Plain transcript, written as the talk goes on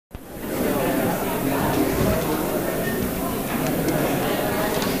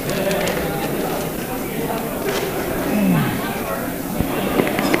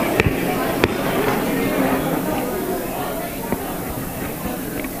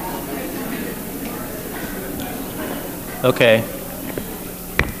Okay.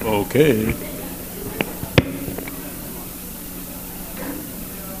 Okay.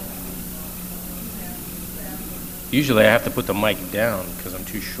 Usually I have to put the mic down because I'm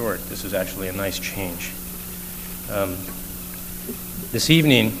too short. This is actually a nice change. This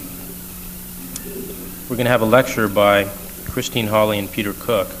evening, we're going to have a lecture by Christine Hawley and Peter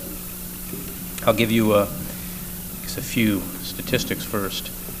Cook. I'll give you a few statistics first,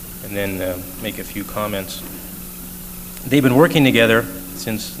 and then make a few comments. They've been working together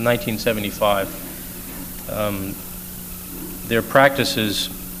since 1975. Their practice is,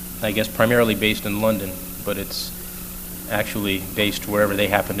 I guess, primarily based in London, but it's actually based wherever they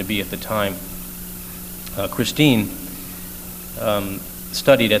happen to be at the time. Christine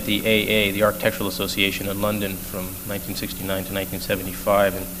studied at the AA, the Architectural Association in London, from 1969 to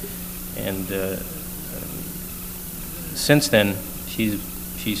 1975, and since then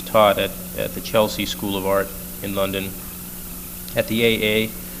she's taught at the Chelsea School of Art in London, at the AA,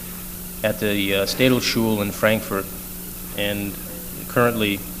 at the Städelschule in Frankfurt, and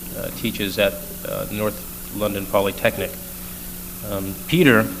currently teaches at North London Polytechnic.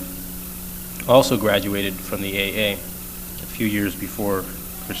 Peter also graduated from the AA a few years before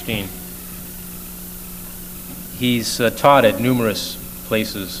Christine. He's taught at numerous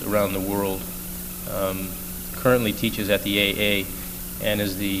places around the world. Currently teaches at the AA and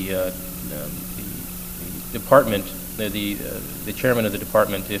is the department, the chairman of the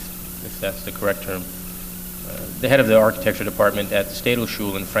department, if that's the correct term, the head of the architecture department at the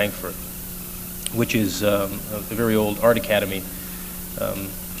Städelschule in Frankfurt, which is a very old art academy,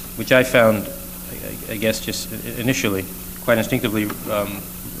 which I found, I guess, just initially, quite instinctively, a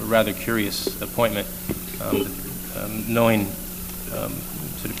rather curious appointment, knowing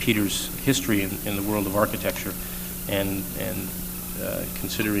sort of Peter's history in the world of architecture, and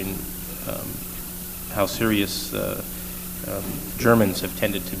considering how serious Germans have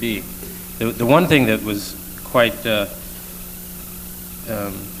tended to be. The one thing that was quite, I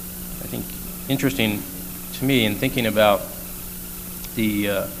think, interesting to me in thinking about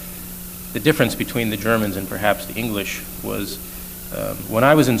the difference between the Germans and perhaps the English was when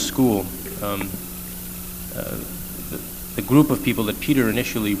I was in school, the group of people that Peter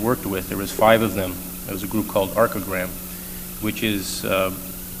initially worked with, there was 5 of them. There was a group called Archogram, which is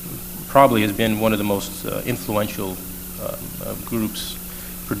probably has been one of the most influential groups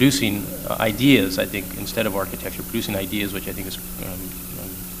producing ideas, I think, instead of architecture, producing ideas, which I think is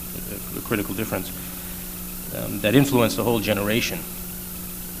a critical difference, that influenced the whole generation.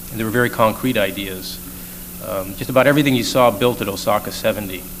 And they were very concrete ideas. Just about everything you saw built at Osaka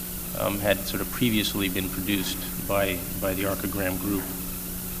 70 had sort of previously been produced by the Archogram group.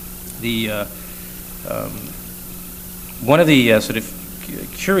 One of the sort of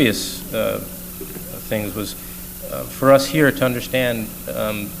curious things was for us here to understand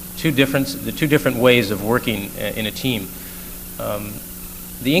the two different ways of working in a team.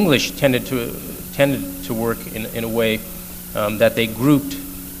 The English tended to work in a way that they grouped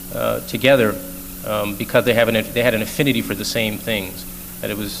together because they had an affinity for the same things.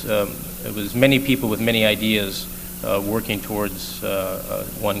 That it was many people with many ideas working towards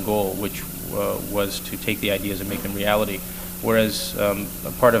one goal, which was to take the ideas and make them reality. Whereas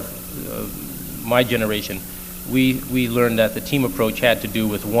a part of my generation, we learned that the team approach had to do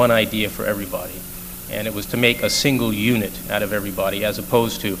with one idea for everybody, and it was to make a single unit out of everybody, as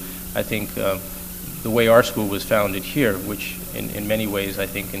opposed to, I think, the way our school was founded here, which in many ways, I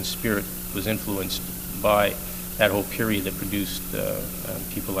think, in spirit was influenced by that whole period that produced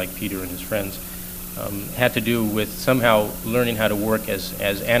people like Peter and his friends, had to do with somehow learning how to work as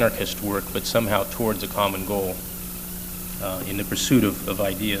anarchist work, but somehow towards a common goal in the pursuit of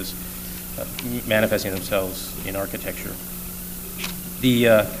ideas manifesting themselves in architecture.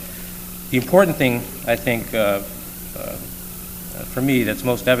 The important thing, I think, for me, that's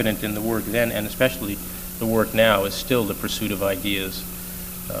most evident in the work then, and especially the work now, is still the pursuit of ideas.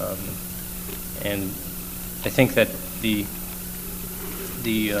 And I think that the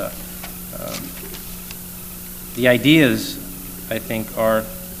ideas, I think, are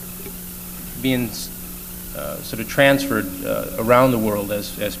being sort of transferred around the world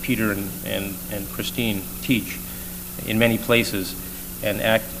as Peter and Christine teach in many places, and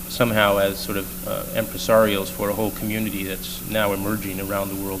act somehow as sort of impresarios for a whole community that's now emerging around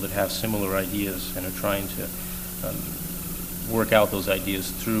the world that have similar ideas and are trying to work out those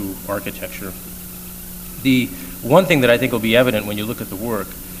ideas through architecture. The one thing that I think will be evident when you look at the work,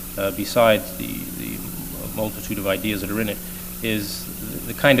 besides the multitude of ideas that are in it, is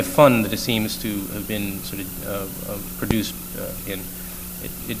the kind of fun that it seems to have been sort of produced in.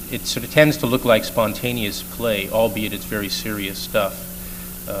 it sort of tends to look like spontaneous play, albeit it's very serious stuff.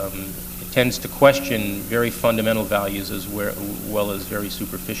 It tends to question very fundamental values as well as very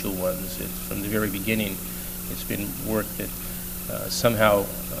superficial ones. From the very beginning, it's been work that somehow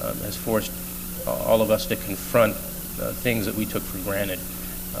has forced all of us to confront things that we took for granted,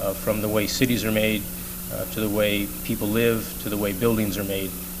 from the way cities are made, to the way people live, to the way buildings are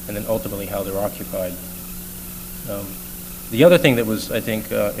made, and then ultimately how they're occupied. The other thing that was, I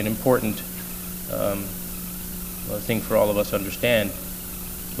think, an important thing for all of us to understand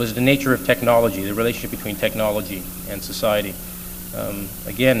was the nature of technology, the relationship between technology and society.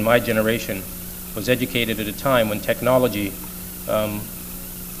 Again, my generation was educated at a time when technology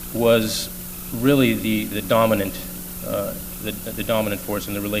was really the dominant force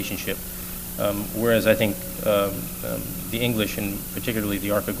in the relationship. Whereas I think the English, and particularly the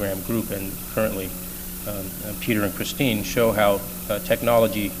archigram group, and currently Peter and Christine, show how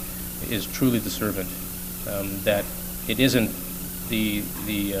technology is truly the servant, that it isn't the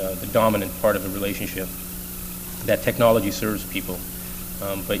dominant part of the relationship, that technology serves people,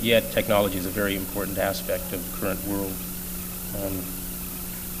 but yet technology is a very important aspect of the current world.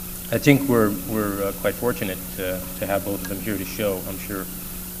 I think we're quite fortunate to have both of them here to show, I'm sure,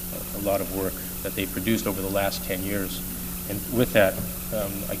 a lot of work that they produced over the last 10 years. And with that,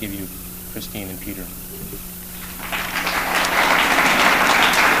 I give you Christine and Peter.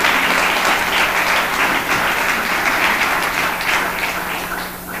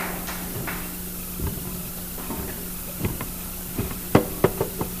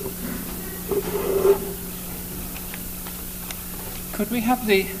 Could we have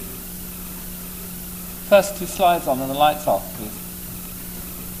the first two slides on and the lights off, please?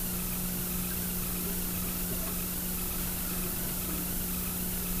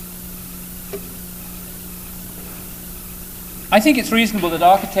 I think it's reasonable that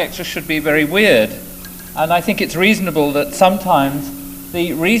architecture should be very weird, and I think it's reasonable that sometimes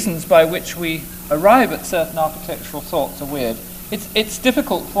the reasons by which we arrive at certain architectural thoughts are weird. It's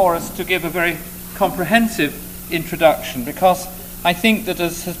difficult for us to give a very comprehensive introduction, because I think that,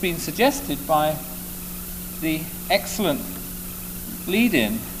 as has been suggested by the excellent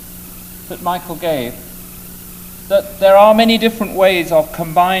lead-in that Michael gave, that there are many different ways of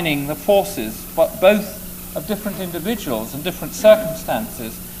combining the forces, but both of different individuals and different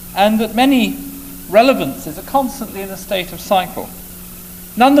circumstances, and that many relevances are constantly in a state of cycle.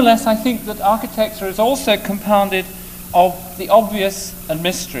 Nonetheless, I think that architecture is also compounded of the obvious and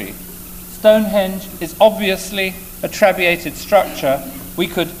mystery. Stonehenge is obviously a trabeated structure. We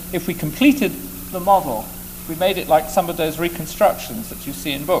could, if we completed the model, we made it like some of those reconstructions that you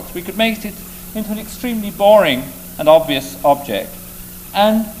see in books, we could make it into an extremely boring and obvious object.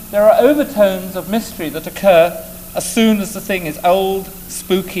 And there are overtones of mystery that occur as soon as the thing is old,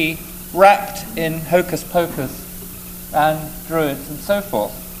 spooky, wrapped in hocus pocus and druids and so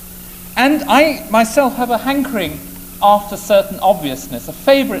forth. And I myself have a hankering after certain obviousness. A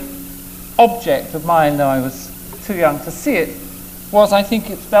favorite object of mine, though I was too young to see it, was, I think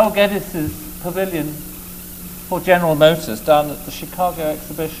it's Bel Geddes' pavilion for General Motors down at the Chicago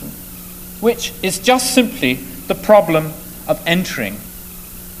exhibition, which is just simply the problem of entering.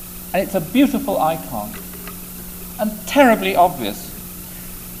 And it's a beautiful icon and terribly obvious.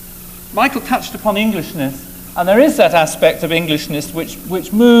 Michael touched upon Englishness, and there is that aspect of Englishness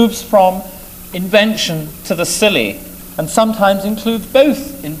which moves from invention to the silly, and sometimes includes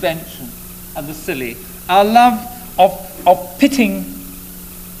both invention and the silly. Our love of pitting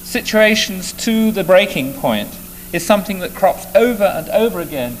situations to the breaking point is something that crops over and over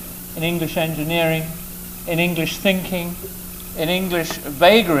again in English engineering, in English thinking, in English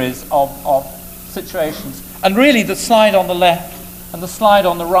vagaries of situations. And really the slide on the left and the slide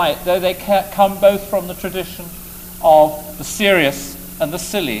on the right, though they come both from the tradition of the serious and the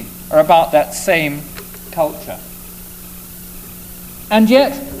silly, are about that same culture. And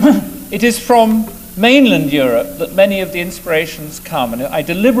yet, it is from mainland Europe that many of the inspirations come. And I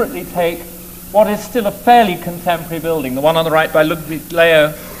deliberately take what is still a fairly contemporary building, the one on the right by Ludwig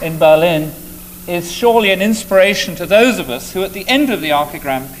Leo in Berlin, is surely an inspiration to those of us who at the end of the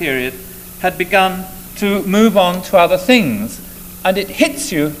archigram period had begun to move on to other things. And it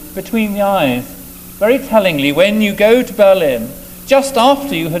hits you between the eyes very tellingly when you go to Berlin, just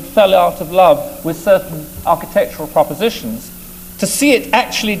after you had fell out of love with certain architectural propositions, to see it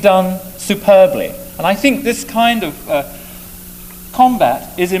actually done superbly. And I think this kind of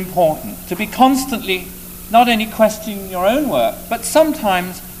combat is important, to be constantly not only questioning your own work, but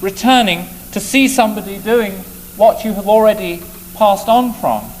sometimes returning to see somebody doing what you have already passed on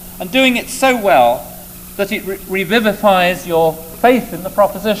from, and doing it so well that it revivifies your faith in the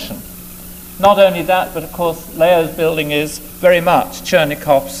proposition. Not only that, but of course Leo's building is very much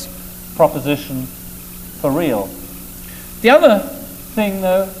Chernikov's proposition for real. The other thing,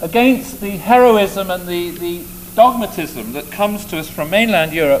 though, against the heroism and the dogmatism that comes to us from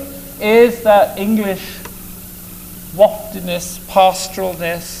mainland Europe is that English waftiness,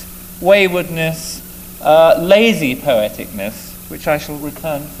 pastoralness, waywardness, lazy poeticness, which I shall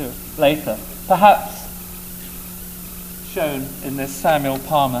return to later, perhaps shown in this Samuel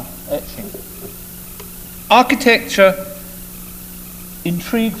Palmer etching. Architecture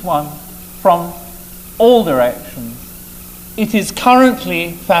intrigues one from all directions. It is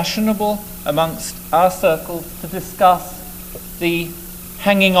currently fashionable amongst our circles to discuss the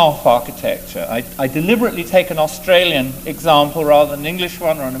hanging off architecture. I deliberately take an Australian example rather than an English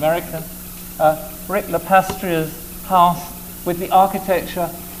one or an American. Rick LePastria's house with the architecture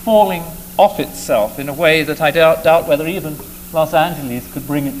falling off itself in a way that I doubt whether even Los Angeles could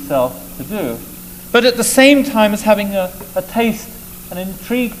bring itself to do. But at the same time as having a taste and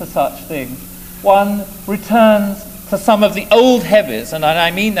intrigue for such things, one returns to some of the old heavies, and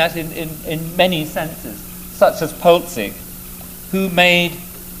I mean that in many senses, such as Polzig, who made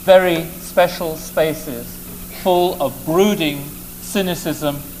very special spaces full of brooding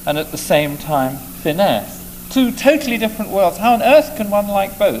cynicism and at the same time finesse. Two totally different worlds. How on earth can one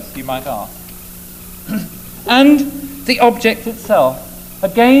like both, you might ask? And the object itself.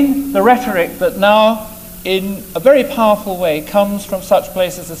 Again, the rhetoric that now, in a very powerful way, comes from such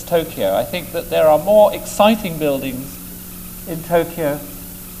places as Tokyo. I think that there are more exciting buildings in Tokyo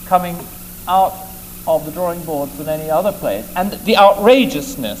coming out of the drawing boards than any other place. And the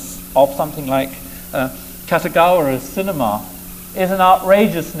outrageousness of something like Katagawa's cinema is an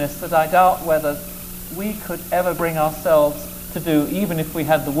outrageousness that I doubt whether we could ever bring ourselves to do, even if we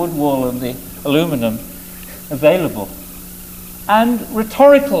had the wood wall and the aluminum available. And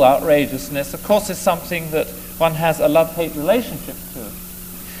rhetorical outrageousness, of course, is something that one has a love-hate relationship to.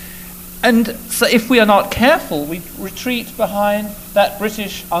 And so if we are not careful, we retreat behind that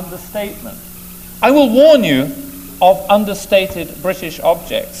British understatement. I will warn you of understated British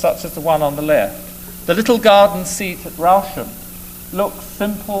objects, such as the one on the left. The little garden seat at Rousham looks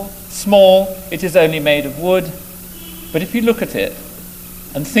simple, small, it is only made of wood, but if you look at it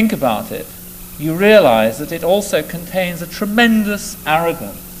and think about it, you realize that it also contains a tremendous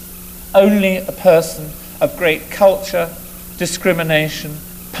arrogance. Only a person of great culture, discrimination,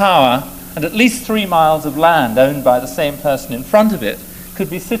 power, and at least 3 miles of land owned by the same person in front of it could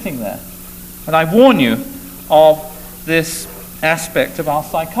be sitting there. And I warn you of this aspect of our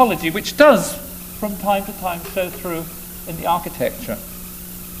psychology, which does, from time to time, show through in the architecture.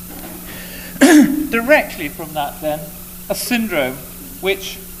 Directly from that, then, a syndrome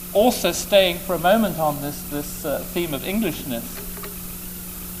which, also staying for a moment on this theme of Englishness,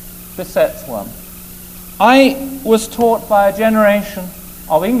 besets one. I was taught by a generation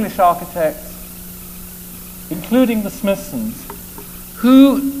of English architects, including the Smithsons,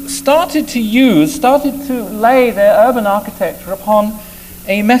 who started to lay their urban architecture upon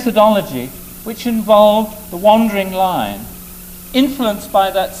a methodology which involved the wandering line. Influenced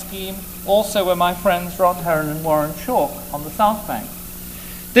by that scheme also were my friends Ron Heron and Warren Chalk on the South Bank.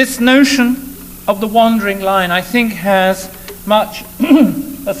 This notion of the wandering line, I think, has much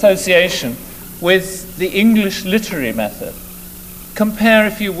association with the English literary method. Compare,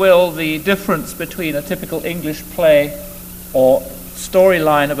 if you will, the difference between a typical English play or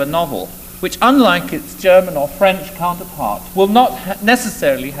storyline of a novel, which, unlike its German or French counterpart, will not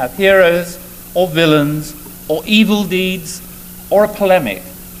necessarily have heroes or villains or evil deeds or a polemic,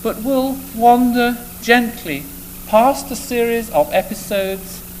 but will wander gently past a series of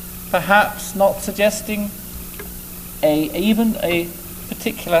episodes, perhaps not suggesting even a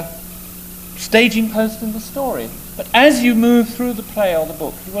particular staging post in the story. But as you move through the play or the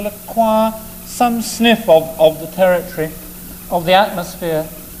book, you will acquire some sniff of the territory, of the atmosphere.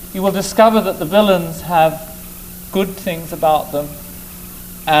 You will discover that the villains have good things about them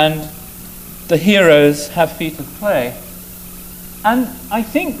and the heroes have feet of clay. And I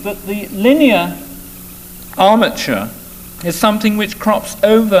think that the linear armature is something which crops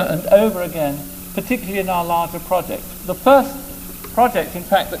over and over again, particularly in our larger project. The first project, in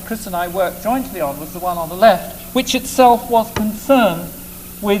fact, that Chris and I worked jointly on was the one on the left, which itself was concerned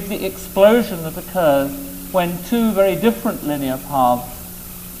with the explosion that occurs when two very different linear paths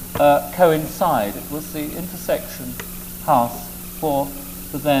coincide. It was the intersection house for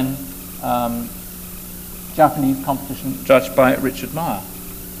the then Japanese competition judged by Richard Meyer.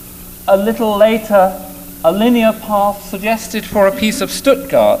 A little later, a linear path suggested for a piece of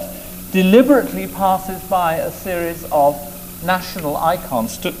Stuttgart deliberately passes by a series of national icon,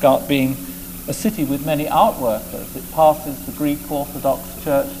 Stuttgart being a city with many art workers. It passes the Greek Orthodox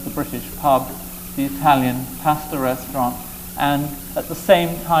Church, the British pub, the Italian pasta restaurant, and at the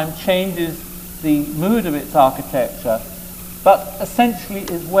same time changes the mood of its architecture, but essentially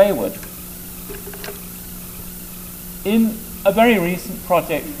is wayward. In a very recent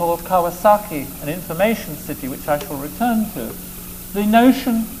project for Kawasaki, an information city, which I shall return to, the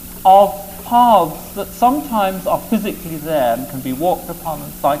notion of paths that sometimes are physically there and can be walked upon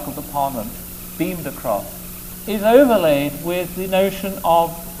and cycled upon and beamed across is overlaid with the notion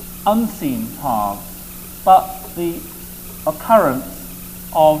of unseen paths, but the occurrence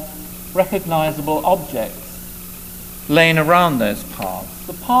of recognizable objects laying around those paths.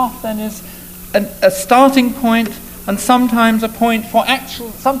 The path then is a starting point and sometimes a point for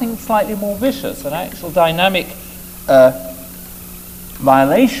something slightly more vicious, an actual dynamic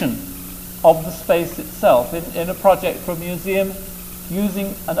violation of the space itself. In a project for a museum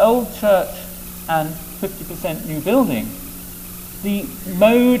using an old church and 50% new building, the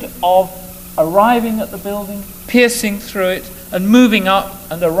mode of arriving at the building, piercing through it, and moving up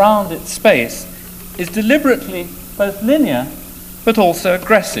and around its space is deliberately both linear but also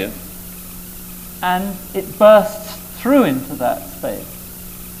aggressive. And it bursts through into that space,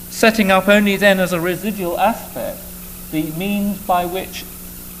 setting up only then as a residual aspect the means by which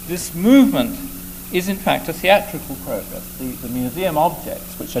this movement is in fact a theatrical progress. The museum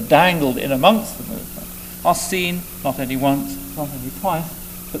objects, which are dangled in amongst the movement, are seen not only once, not only twice,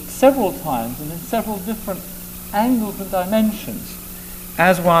 but several times and in several different angles and dimensions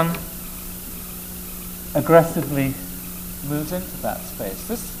as one aggressively moves into that space.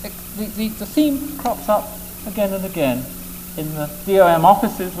 The theme crops up again and again in the DOM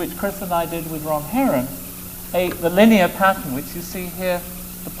offices, which Chris and I did with Ron Heron. The linear pattern, which you see here,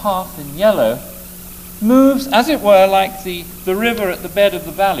 the path in yellow, moves, as it were, like the river at the bed of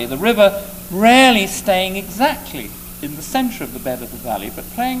the valley. The river rarely staying exactly in the center of the bed of the valley, but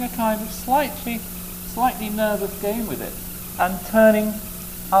playing a kind of slightly nervous game with it, and turning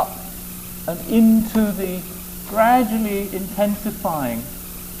up and into the gradually intensifying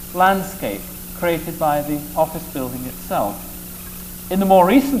landscape created by the office building itself. In the more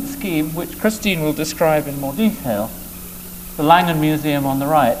recent scheme, which Christine will describe in more detail, the Langen Museum on the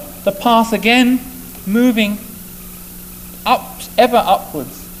right, the path again moving ever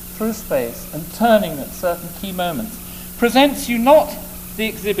upwards through space and turning at certain key moments, presents you not the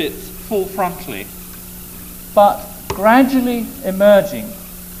exhibits full frontally, but gradually emerging.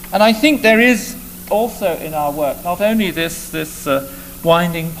 And I think there is also in our work not only this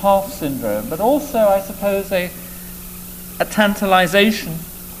winding path syndrome, but also, I suppose, a tantalization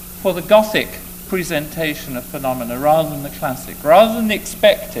for the Gothic presentation of phenomena rather than the classic, rather than the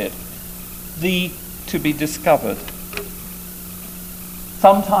expected, the to be discovered.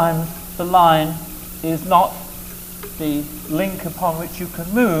 Sometimes the line is not the link upon which you can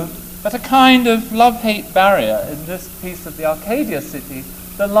move, but a kind of love-hate barrier. In this piece of the Arcadia city,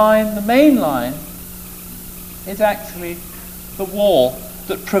 the main line, is actually the wall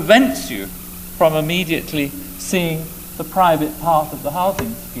that prevents you from immediately seeing the private part of the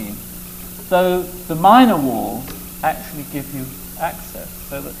housing scheme, though the minor walls actually give you access.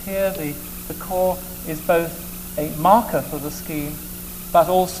 So that here the core is both a marker for the scheme, but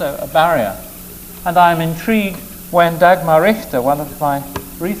also a barrier. And I'm intrigued when Dagmar Richter, one of my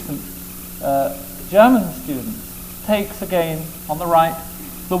recent German students, takes again on the right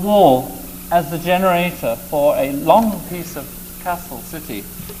the wall as the generator for a long piece of castle city,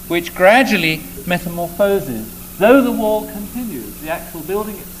 which gradually metamorphoses. Though the wall continues, the actual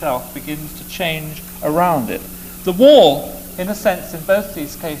building itself begins to change around it. The wall, in a sense, in both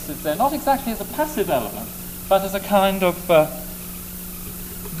these cases, they're not exactly as a passive element, but as a kind of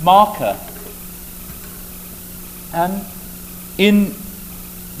marker. And in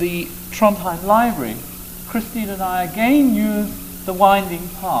the Trondheim Library, Christine and I again use the winding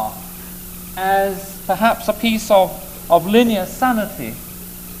path as perhaps a piece of linear sanity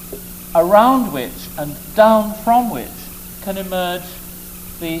around which and down from which can emerge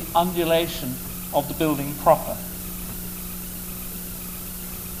the undulation of the building proper.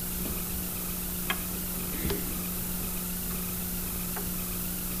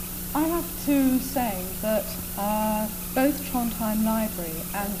 I have to say that both Trondheim Library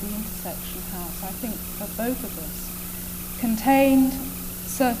and the Intersection House, I think for both of us, contained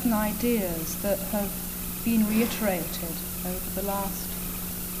certain ideas that have been reiterated over the last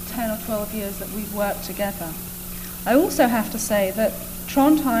 10 or 12 years that we've worked together. I also have to say that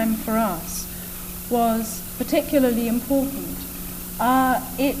Trondheim for us was particularly important.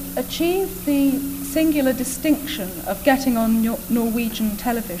 It achieved the singular distinction of getting on Norwegian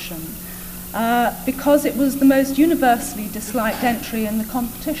television because it was the most universally disliked entry in the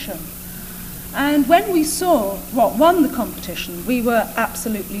competition. And when we saw what won the competition, we were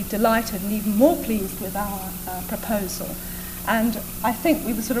absolutely delighted and even more pleased with our proposal. And I think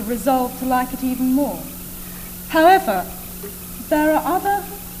we were sort of resolved to like it even more. However, there are other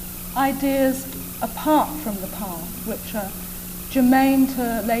ideas apart from the path which are germane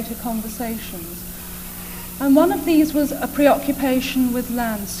to later conversations. And one of these was a preoccupation with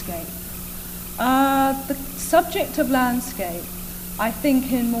landscape. The subject of landscape, I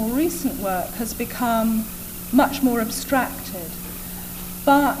think in more recent work, has become much more abstracted.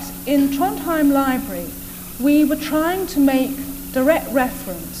 But in Trondheim Library, we were trying to make direct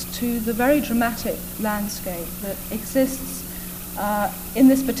reference to the very dramatic landscape that exists in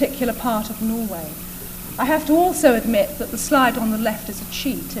this particular part of Norway. I have to also admit that the slide on the left is a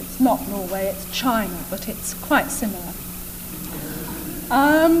cheat. It's not Norway, it's China, but it's quite similar.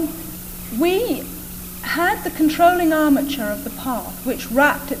 We had the controlling armature of the path, which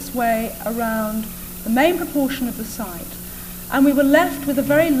wrapped its way around the main proportion of the site, and we were left with a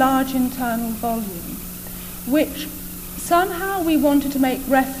very large internal volume, which somehow we wanted to make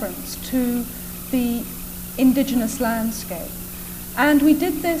reference to the indigenous landscape. And we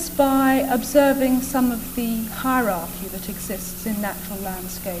did this by observing some of the hierarchy that exists in natural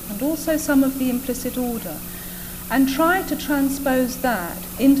landscape and also some of the implicit order, and tried to transpose that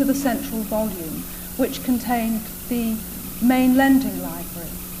into the central volume, which contained the main lending library.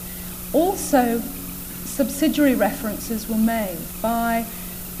 Also, subsidiary references were made by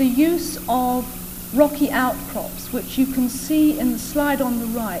the use of rocky outcrops, which you can see in the slide on the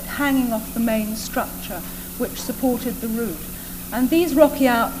right, hanging off the main structure, which supported the route. And these rocky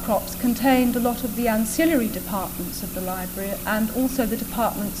outcrops contained a lot of the ancillary departments of the library and also the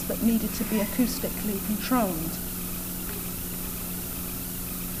departments that needed to be acoustically controlled.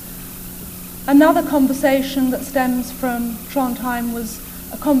 Another conversation that stems from Trondheim was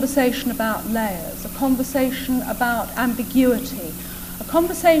a conversation about layers, a conversation about ambiguity, a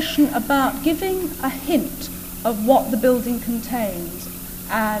conversation about giving a hint of what the building contains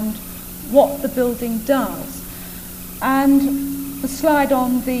and what the building does. And the slide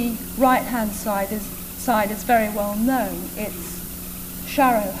on the right-hand side is very well known. It's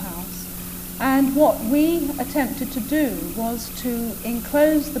Sharrow House. And what we attempted to do was to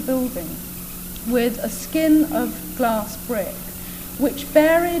enclose the building with a skin of glass brick, which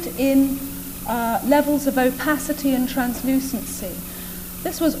varied in levels of opacity and translucency.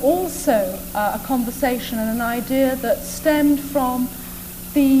 This was also a conversation and an idea that stemmed from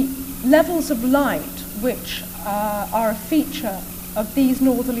the levels of light which are a feature of these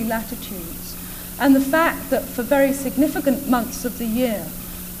northerly latitudes, and the fact that for very significant months of the year,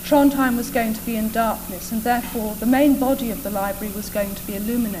 Trondheim was going to be in darkness, and therefore the main body of the library was going to be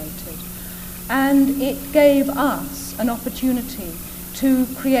illuminated. And it gave us an opportunity to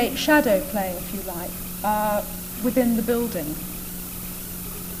create shadow play, if you like, within the building.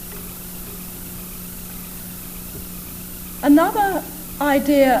 Another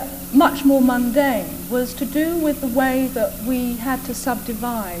idea, much more mundane, was to do with the way that we had to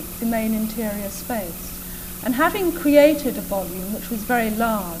subdivide the main interior space. And having created a volume which was very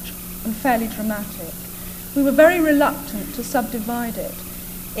large and fairly dramatic, we were very reluctant to subdivide it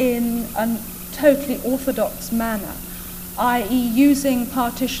in a totally orthodox manner, i.e. using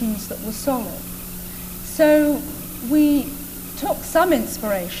partitions that were solid. So we took some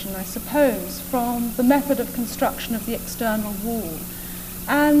inspiration, I suppose, from the method of construction of the external wall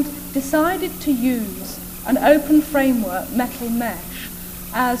and decided to use an open framework metal mesh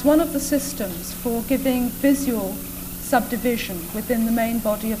as one of the systems for giving visual subdivision within the main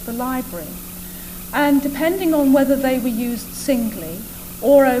body of the library. And depending on whether they were used singly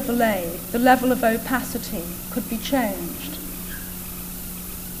or overlaid, the level of opacity could be changed.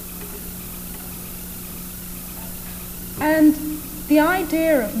 And the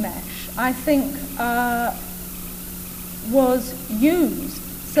idea of mesh, I think, was used,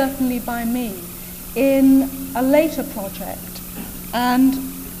 certainly by me, in a later project, and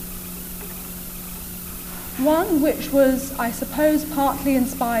one which was, I suppose, partly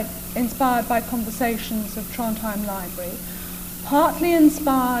inspired by conversations of Trondheim Library, partly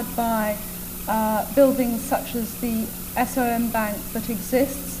inspired by buildings such as the SOM Bank that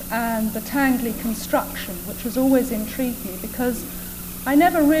exists and the Tangley construction, which has always intrigued me because I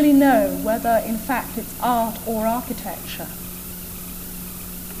never really know whether in fact it's art or architecture.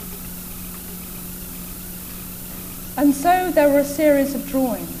 And so there were a series of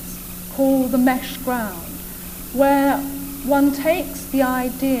drawings called the mesh ground, where one takes the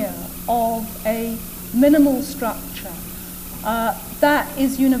idea of a minimal structure that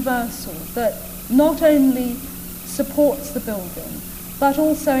is universal, that not only supports the building, but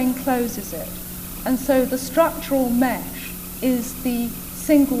also encloses it. And so the structural mesh is the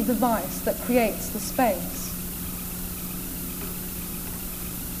single device that creates the space.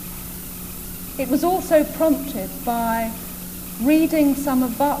 It was also prompted by reading some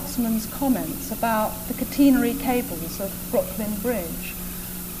of Waxman's comments about the catenary cables of Brooklyn Bridge,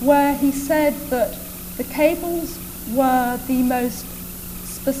 where he said that the cables were the most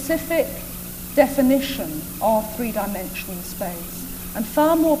specific definition of three-dimensional space and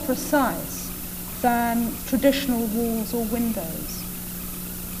far more precise than traditional walls or windows.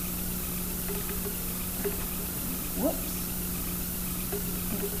 Whoops.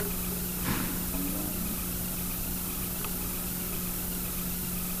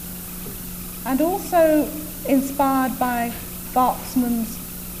 And also inspired by Waxman's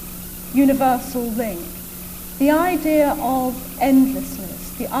universal link, the idea of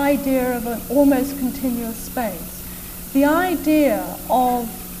endlessness, the idea of an almost continuous space, the idea of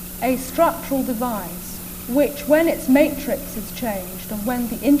a structural device which, when its matrix is changed and when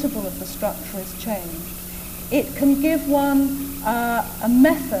the interval of the structure is changed, it can give one a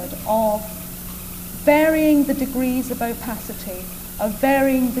method of varying the degrees of opacity, of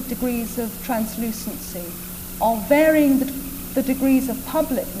varying the degrees of translucency, of varying the degrees of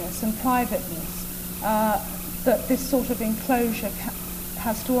publicness and privateness that this sort of enclosure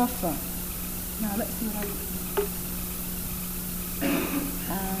has to offer. Now let's see what I can.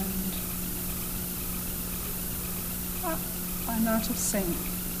 And I'm out of sync.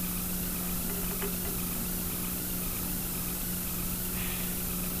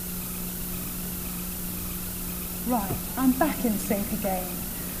 Right, I'm back in sync again.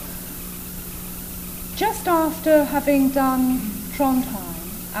 Just after having done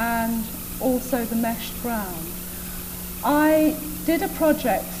Trondheim and also the meshed ground, I did a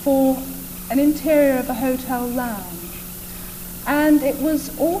project for an interior of a hotel lounge, and it was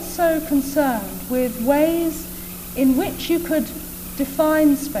also concerned with ways in which you could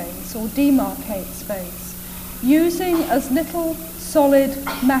define space or demarcate space using as little solid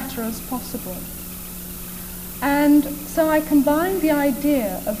matter as possible. And so I combined the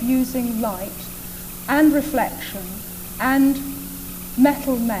idea of using light and reflection and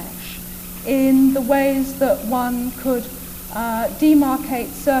metal mesh in the ways that one could demarcate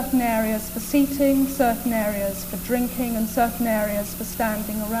certain areas for seating, certain areas for drinking, and certain areas for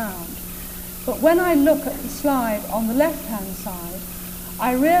standing around. But when I look at the slide on the left-hand side,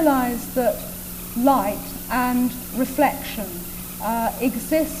 I realize that light and reflection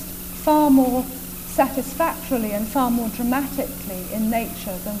exist far more satisfactorily and far more dramatically in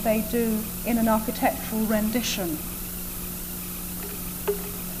nature than they do in an architectural rendition.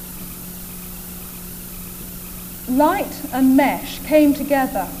 Light and mesh came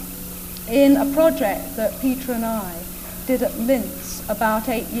together in a project that Peter and I did at Linz about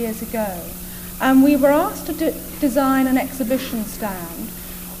 8 years ago, and we were asked to design an exhibition stand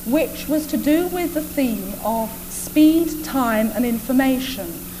which was to do with the theme of speed, time and information.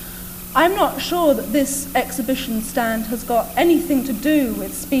 I'm not sure that this exhibition stand has got anything to do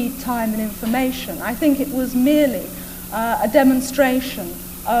with speed, time and information. I think it was merely a demonstration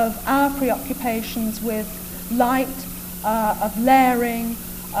of our preoccupations with light, of layering,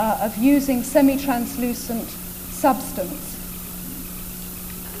 of using semi-translucent substance.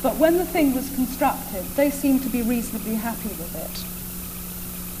 But when the thing was constructed, they seemed to be reasonably happy with it.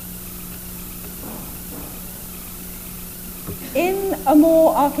 In a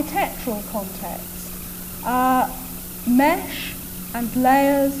more architectural context, mesh and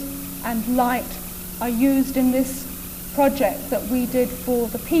layers and light are used in this project that we did for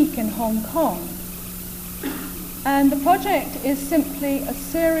the Peak in Hong Kong. And the project is simply a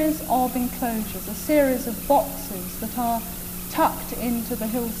series of enclosures, a series of boxes that are tucked into the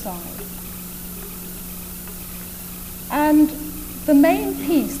hillside. And the main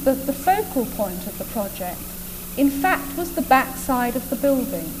piece, the focal point of the project, in fact, was the backside of the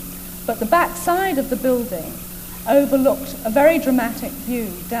building. But the backside of the building overlooked a very dramatic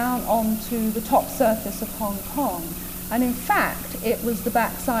view down onto the top surface of Hong Kong. And in fact, it was the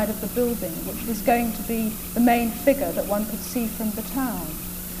backside of the building which was going to be the main figure that one could see from the town.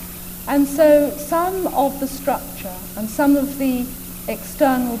 And so some of the structure and some of the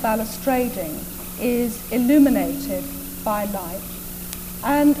external balustrading is illuminated by light,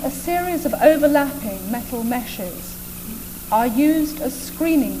 and a series of overlapping metal meshes are used as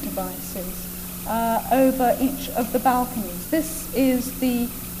screening devices over each of the balconies. This is the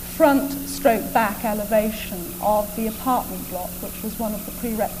front stroke back elevation of the apartment block, which was one of the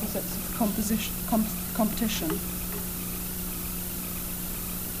prerequisites of the competition.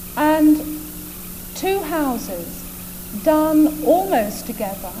 And two houses done almost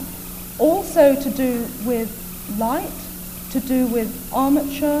together, also to do with light, to do with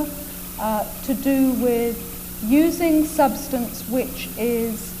armature, to do with using substance which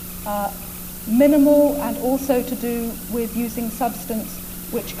is minimal, and also to do with using substance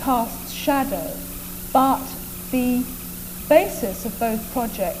which casts shadow. But the basis of both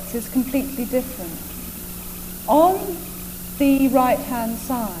projects is completely different. On the right-hand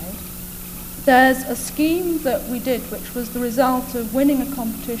side, there's a scheme that we did which was the result of winning a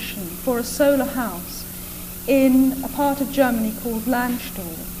competition for a solar house in a part of Germany called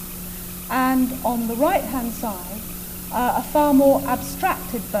Langen. And on the right-hand side, a far more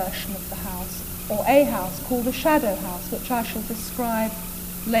abstracted version of the house, or a house, called the shadow house, which I shall describe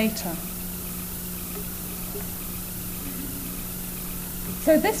later.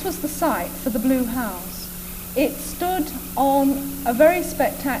 So this was the site for the blue house. It stood on a very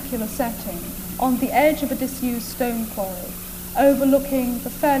spectacular setting on the edge of a disused stone quarry, overlooking the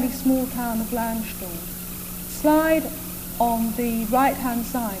fairly small town of Langen. Slide on the right-hand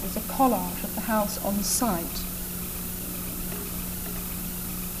side is a collage of the house on site.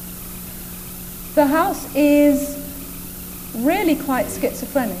 The house is really quite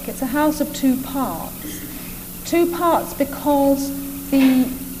schizophrenic. It's a house of two parts. Two parts because the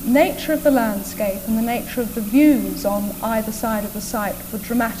nature of the landscape and the nature of the views on either side of the site were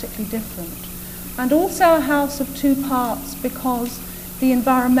dramatically different. And also a house of two parts because the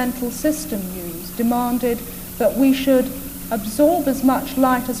environmental system used demanded that we should absorb as much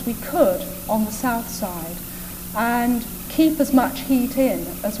light as we could on the south side and keep as much heat in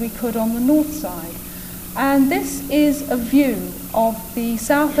as we could on the north side. And this is a view of the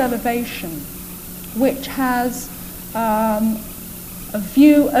south elevation, which has a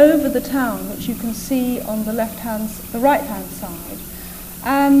view over the town, which you can see on the right-hand side.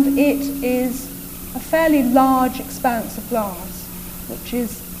 And it is a fairly large expanse of glass, which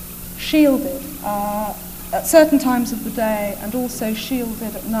is shielded at certain times of the day and also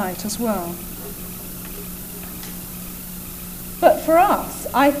shielded at night as well. But for us,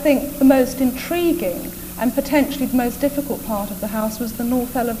 I think the most intriguing and potentially the most difficult part of the house was the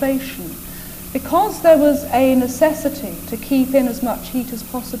north elevation. Because there was a necessity to keep in as much heat as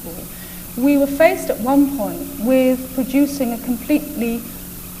possible, we were faced at one point with producing a completely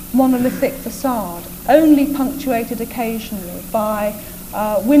monolithic facade, only punctuated occasionally by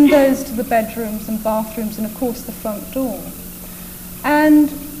windows to the bedrooms and bathrooms and of course the front door.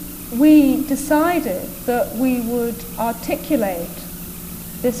 And we decided that we would articulate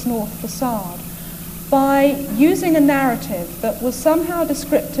this north facade by using a narrative that was somehow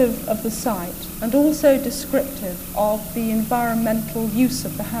descriptive of the site and also descriptive of the environmental use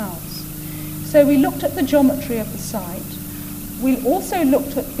of the house. So we looked at the geometry of the site. We also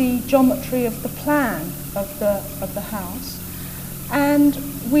looked at the geometry of the plan of the house, and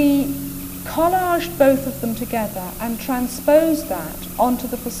we collaged both of them together and transposed that onto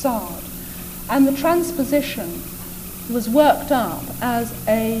the facade. And the transposition was worked up as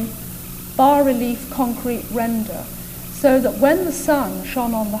a bas-relief concrete render, so that when the sun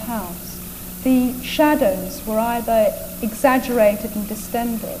shone on the house, the shadows were either exaggerated and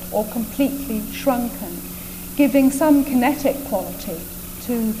distended or completely shrunken, giving some kinetic quality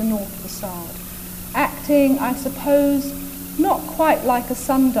to the north facade, acting, I suppose, not quite like a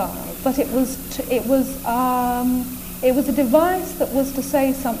sundial, but it was a device that was to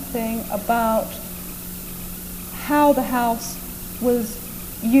say something about how the house was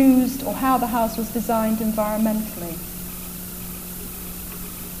used or how the house was designed environmentally.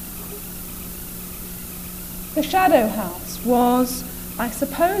 The shadow house was, I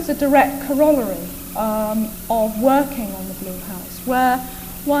suppose, a direct corollary of working on the blue house, where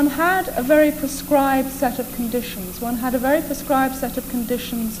one had a very prescribed set of conditions. One had a very prescribed set of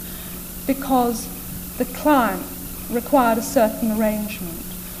conditions because the client required a certain arrangement.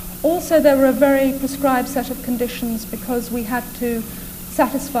 Also, there were a very prescribed set of conditions because we had to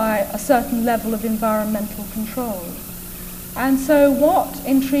satisfy a certain level of environmental control. And so what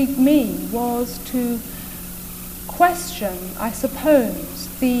intrigued me was to question, I suppose,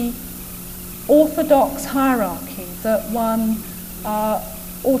 the orthodox hierarchy that one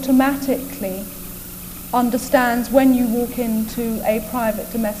automatically understands when you walk into a private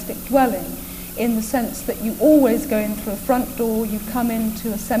domestic dwelling, in the sense that you always go in through a front door, you come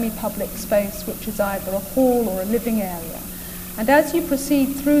into a semi-public space which is either a hall or a living area. And as you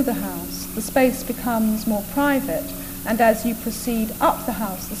proceed through the house, the space becomes more private and as you proceed up the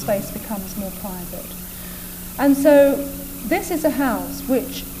house, the space becomes more private. And so this is a house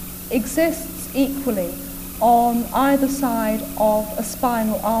which exists equally on either side of a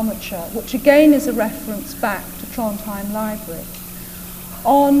spinal armature, which again is a reference back to Trondheim Library.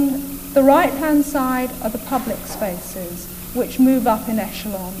 On the right-hand side are the public spaces, which move up in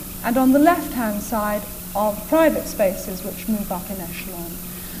echelon, and on the left-hand side are the private spaces, which move up in echelon.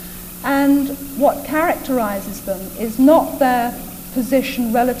 And what characterizes them is not their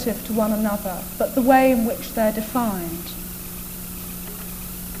position relative to one another, but the way in which they're defined.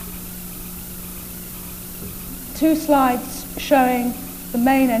 Two slides showing the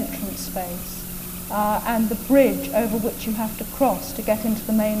main entrance space and the bridge over which you have to cross to get into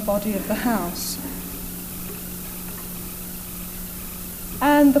the main body of the house.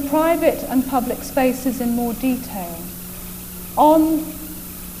 And the private and public spaces in more detail. On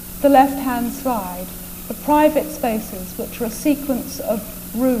the left-hand side, the private spaces, which are a sequence of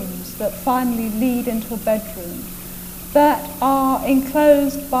rooms that finally lead into a bedroom, that are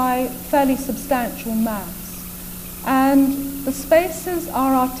enclosed by fairly substantial mass. And the spaces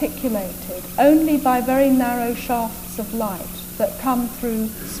are articulated only by very narrow shafts of light that come through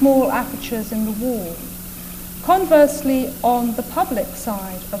small apertures in the wall. Conversely, on the public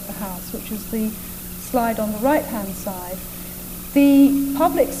side of the house, which is the slide on the right-hand side, the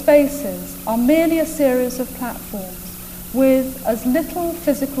public spaces are merely a series of platforms with as little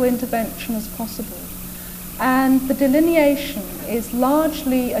physical intervention as possible. And the delineation is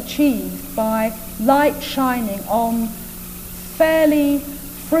largely achieved by light shining on fairly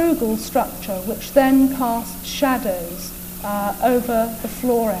frugal structure, which then casts shadows over the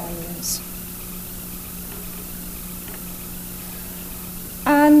floor areas.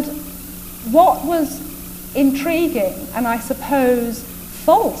 And what was intriguing, and I suppose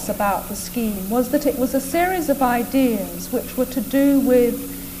false about the scheme, was that it was a series of ideas which were to do with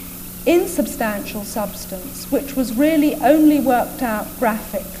insubstantial substance, which was really only worked out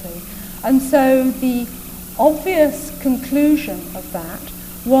graphically. And so the obvious conclusion of that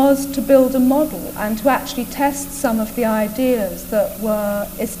was to build a model and to actually test some of the ideas that were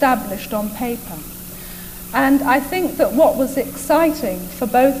established on paper. And I think that what was exciting for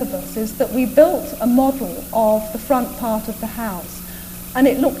both of us is that we built a model of the front part of the house, and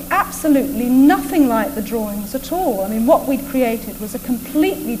it looked absolutely nothing like the drawings at all. I mean, what we'd created was a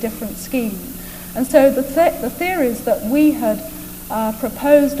completely different scheme. And so the theories that we had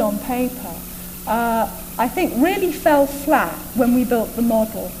proposed on paper, I think really fell flat when we built the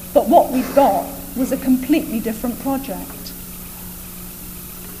model. But what we got was a completely different project.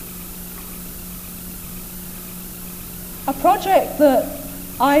 A project that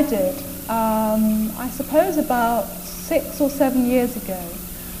I did, I suppose about 6 or 7 years ago,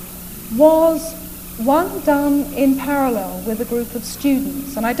 was one done in parallel with a group of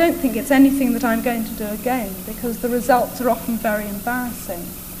students. And I don't think it's anything that I'm going to do again, because the results are often very embarrassing.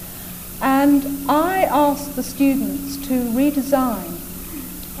 And I asked the students to redesign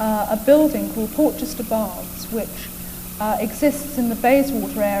a building called Portchester Baths, which exists in the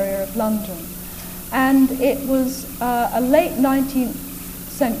Bayswater area of London. And it was a late 19th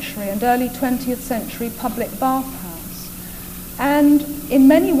century and early 20th century public bathhouse. And in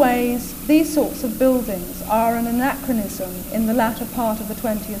many ways, these sorts of buildings are an anachronism in the latter part of the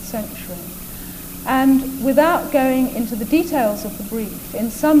 20th century. And without going into the details of the brief, in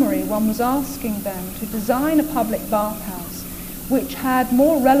summary, one was asking them to design a public bathhouse which had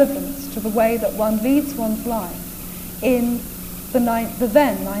more relevance to the way that one leads one's life in the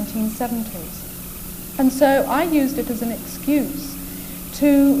then 1970s. And so I used it as an excuse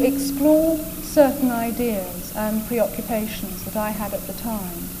to explore certain ideas and preoccupations that I had at the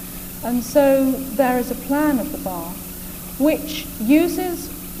time. And so there is a plan of the bath which uses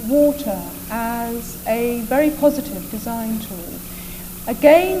water as a very positive design tool.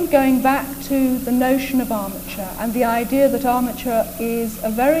 Again, going back to the notion of armature and the idea that armature is a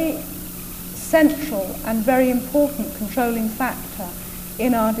very central and very important controlling factor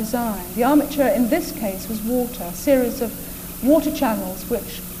in our design. The armature in this case was water, a series of water channels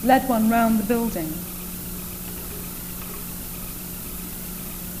which led one round the building.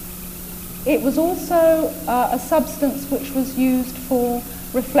 It was also a substance which was used for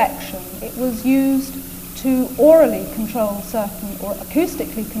reflection. It was used to orally control certain, or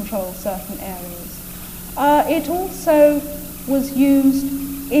acoustically control certain areas. It also was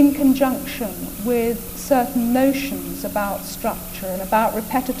used in conjunction with certain notions about structure and about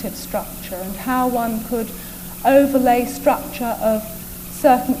repetitive structure and how one could overlay structure of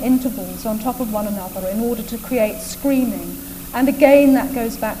certain intervals on top of one another in order to create screening And again, that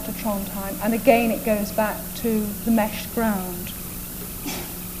goes back to Trondheim, and again it goes back to the meshed ground.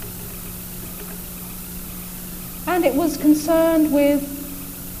 And it was concerned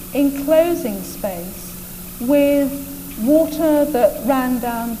with enclosing space, with water that ran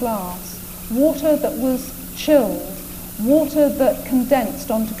down glass, water that was chilled, water that condensed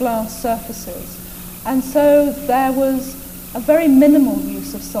onto glass surfaces. And so there was a very minimal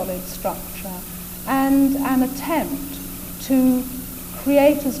use of solid structure and an attempt to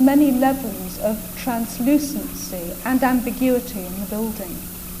create as many levels of translucency and ambiguity in the building.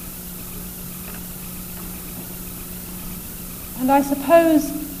 And I suppose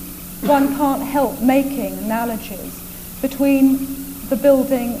one can't help making analogies between the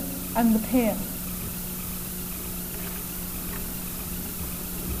building and the pier.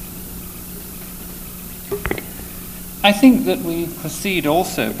 I think that we proceed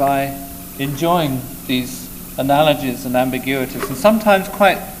also by enjoying these analogies and ambiguities, and sometimes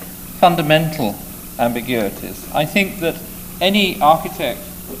quite fundamental ambiguities. I think that any architect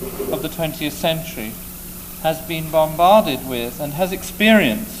of the 20th century has been bombarded with and has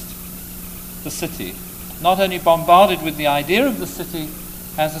experienced the city, not only bombarded with the idea of the city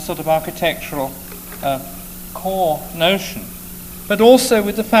as a sort of architectural core notion, but also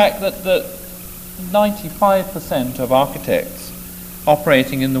with the fact that 95% of architects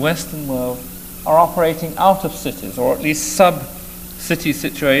operating in the Western world are operating out of cities, or at least sub-city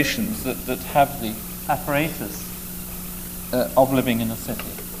situations that have the apparatus of living in a city,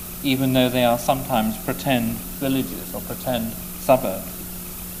 even though they are sometimes pretend villages or pretend suburbs.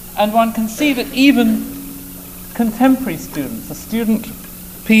 And one can see that even contemporary students, a student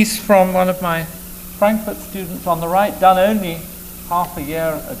piece from one of my Frankfurt students on the right, done only half a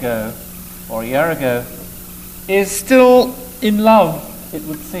year ago, or a year ago, is still in love, it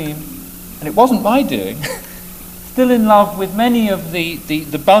would seem, and it wasn't my doing, still in love with many of the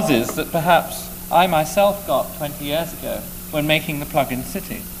buzzes that perhaps I myself got 20 years ago when making the plug-in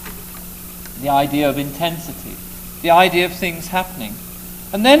city. The idea of intensity, the idea of things happening.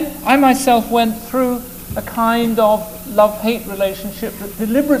 And then I myself went through a kind of love-hate relationship that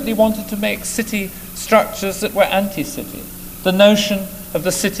deliberately wanted to make city structures that were anti-city. The notion of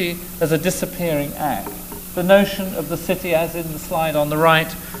the city as a disappearing act. The notion of the city, as in the slide on the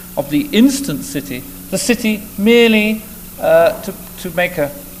right, of the instant city, the city merely to make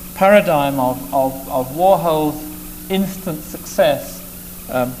a paradigm of Warhol's instant success,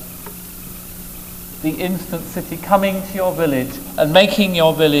 the instant city coming to your village and making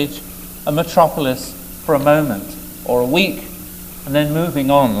your village a metropolis for a moment or a week and then moving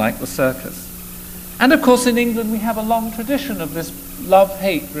on like the circus. And of course in England we have a long tradition of this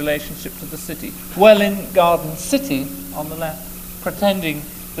love-hate relationship to the city. Welwyn Garden City on the left, pretending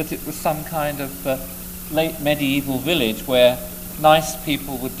that it was some kind of late medieval village where nice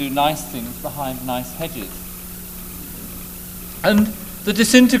people would do nice things behind nice hedges. And the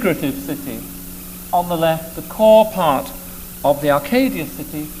disintegrative city on the left, the core part of the Arcadia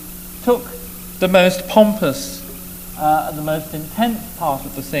city, took the most pompous and the most intense part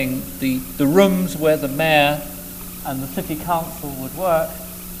of the thing, the rooms where the mayor and the city council would work,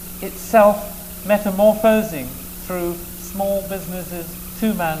 itself metamorphosing through small businesses,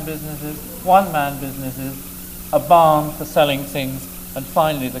 two-man businesses, one-man businesses, a barn for selling things, and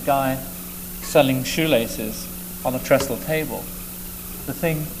finally the guy selling shoelaces on a trestle table. The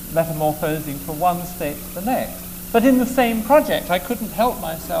thing metamorphosing from one state to the next. But in the same project, I couldn't help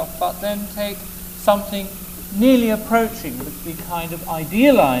myself but then take something nearly approaching the kind of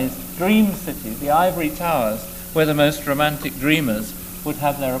idealized dream city, the ivory towers, where the most romantic dreamers would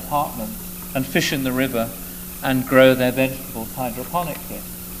have their apartments and fish in the river and grow their vegetables hydroponically.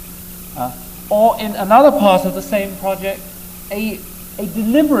 Or in another part of the same project, a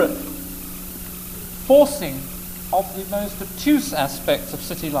deliberate forcing of the most obtuse aspects of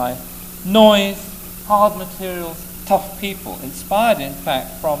city life, noise, hard materials, tough people, inspired in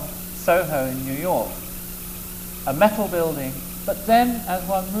fact from Soho in New York. A metal building, but then as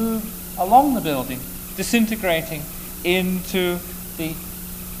one moved along the building, disintegrating into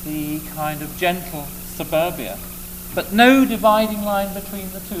the kind of gentle suburbia, but no dividing line between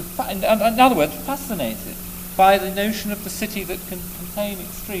the two. In other words, fascinated by the notion of the city that can contain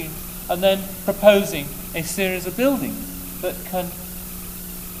extremes, and then proposing a series of buildings that can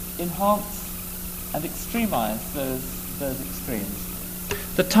enhance and extremize those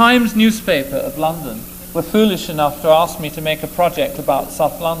extremes. The Times newspaper of London were foolish enough to ask me to make a project about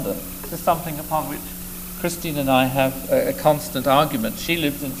South London. This is something upon which Christine and I have a constant argument. She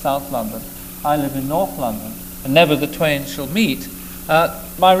lives in South London, I live in North London, and never the twain shall meet.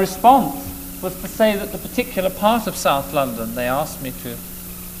 My response was to say that the particular part of South London they asked me to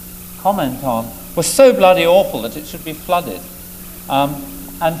comment on was so bloody awful that it should be flooded.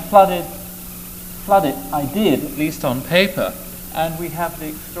 And flood it I did, at least on paper, and we have the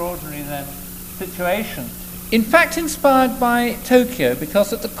extraordinary then situation. In fact, inspired by Tokyo,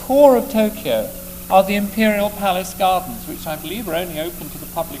 because at the core of Tokyo are the Imperial Palace Gardens, which I believe are only open to the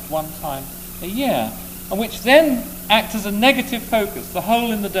public one time a year, and which then act as a negative focus, the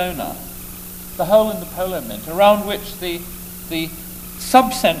hole in the donut, the hole in the polo mint, around which the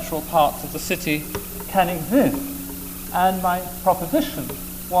subcentral parts of the city can exist. And my proposition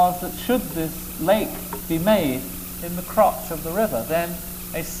was that should this lake be made in the crotch of the river, then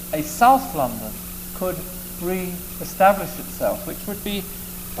a South London could re-establish itself, which would be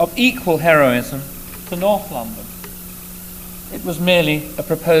of equal heroism to North London. It was merely a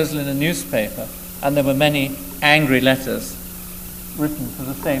proposal in a newspaper, and there were many angry letters written to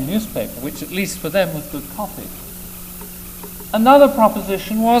the same newspaper, which at least for them was good copy. Another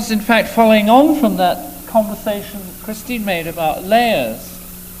proposition was, in fact, following on from that conversation that Christine made about layers,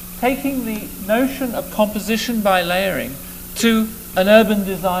 taking the notion of composition by layering to an urban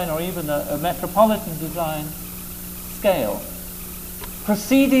design or even a metropolitan design scale,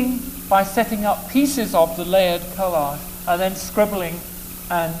 proceeding by setting up pieces of the layered collage and then scribbling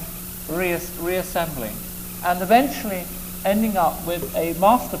and reassembling, and eventually ending up with a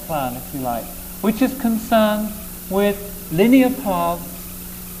master plan, if you like, which is concerned with linear paths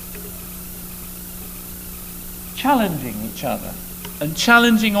challenging each other, and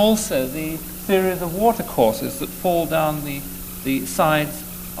challenging also the series of watercourses that fall down the sides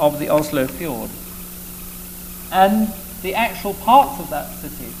of the Oslo fjord. And the actual parts of that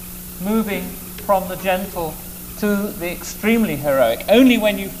city moving from the gentle to the extremely heroic. Only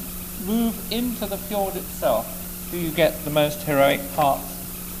when you move into the fjord itself do you get the most heroic parts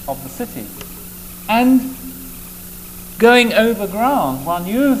of the city. And going over ground, one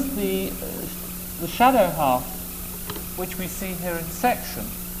used the shadow house, which we see here in section,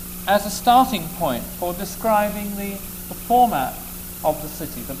 as a starting point for describing the format of the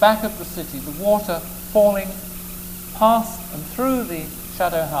city, the back of the city, the water falling past and through the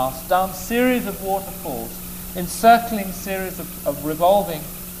shadow house, down series of waterfalls, encircling series of revolving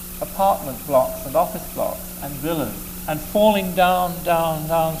apartment blocks and office blocks and villas, and falling down, down,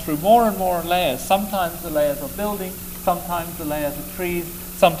 down through more and more layers. Sometimes the layers are buildings, sometimes the layers are trees,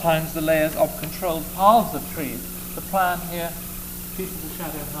 sometimes the layers of controlled paths of trees. The plan here, piece of the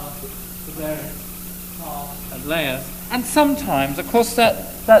shadow house, the various paths and layers. And sometimes, of course,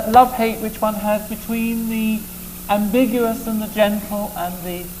 that love-hate which one has between the ambiguous and the gentle and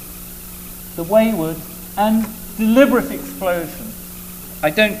the wayward, and deliberate explosion. I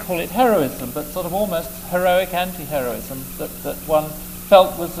don't call it heroism, but sort of almost heroic anti-heroism that one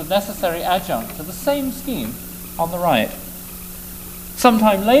felt was a necessary adjunct to the same scheme on the right.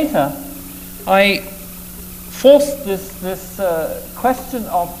 Sometime later, I forced this question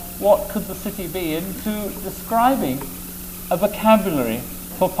of what could the city be into describing a vocabulary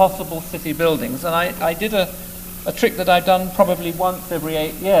for possible city buildings. And I did a trick that I've done probably once every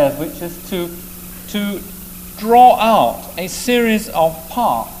 8 years, which is to draw out a series of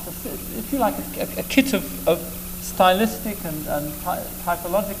parts, if you like, a kit of stylistic and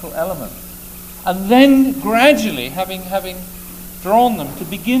typological elements, and then gradually, having drawn them, to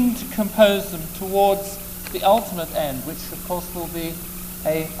begin to compose them towards the ultimate end, which of course will be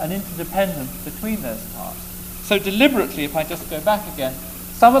an interdependence between those parts. So deliberately, if I just go back again,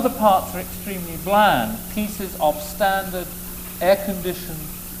 some of the parts are extremely bland, pieces of standard air-conditioned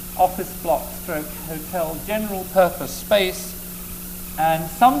office block stroke hotel general purpose space, and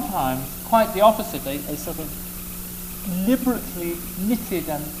sometimes quite the opposite, a sort of deliberately knitted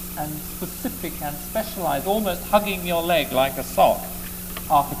and specific and specialized, almost hugging your leg like a sock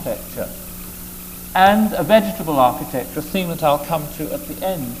architecture, and a vegetable architecture, a theme that I'll come to at the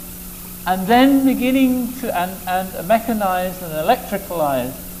end, and then beginning to and a mechanized and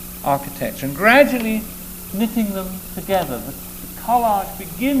electricalized architecture, and gradually knitting them together. The collage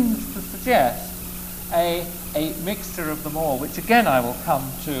begins to suggest a mixture of them all, which again I will come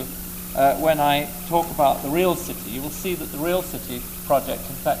to when I talk about the real city. You will see that the real city project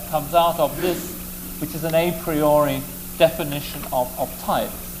in fact comes out of this, which is an a priori definition of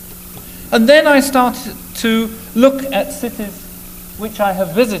types. And then I started to look at cities which I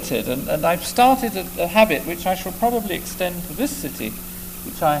have visited, and I've started a habit which I shall probably extend to this city,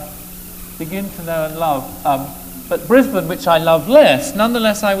 which I begin to know and love. But Brisbane, which I love less,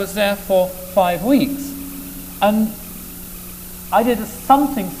 nonetheless I was there for 5 weeks. And I did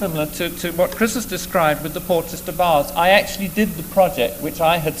something similar to what Chris has described with the Porchester bars. I actually did the project which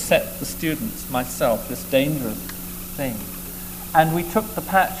I had set the students myself, this dangerous thing. And we took the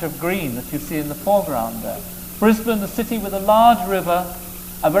patch of green that you see in the foreground there. Brisbane, a city with a large river,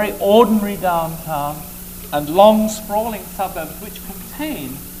 a very ordinary downtown, and long sprawling suburbs which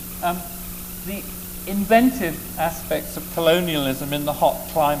contain the inventive aspects of colonialism in the hot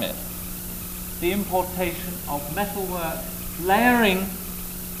climate. The importation of metalwork, layering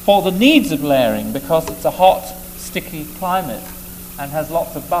for the needs of layering because it's a hot, sticky climate and has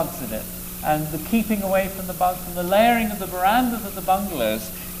lots of bugs in it. And the keeping away from the bugs and the layering of the verandas of the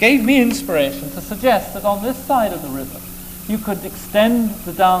bungalows gave me inspiration to suggest that on this side of the river you could extend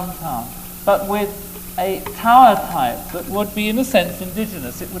the downtown, but with a tower type that would be in a sense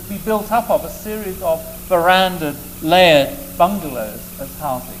indigenous. It would be built up of a series of verandaed, layered bungalows as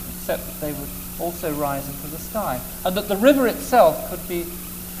housing, except that they would also rise into the sky. And that the river itself could be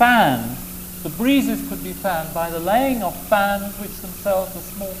fanned, the breezes could be fanned by the laying of fans which themselves are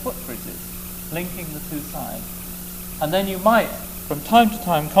small footbridges linking the two sides. And then you might, from time to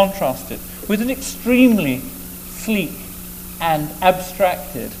time, contrast it with an extremely sleek and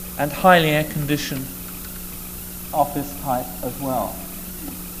abstracted and highly air-conditioned office type as well.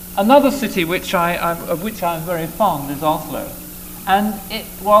 Another city of which I'm very fond is Oslo. And it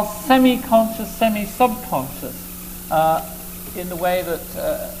was semi-conscious, semi-subconscious in the way that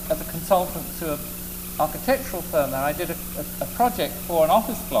as a consultant to an architectural firm there, I did a project for an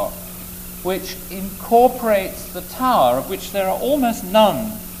office block which incorporates the tower, of which there are almost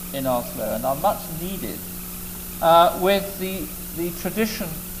none in Oslo and are much needed, with the tradition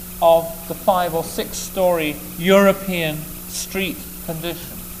of the 5 or 6 story European street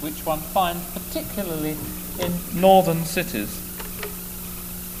condition, which one finds particularly in northern cities.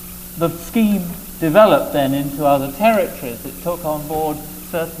 The scheme developed then into other territories. It took on board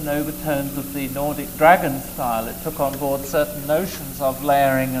certain overtones of the Nordic dragon style. It took on board certain notions of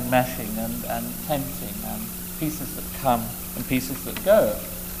layering and meshing and tenting and pieces that come and pieces that go.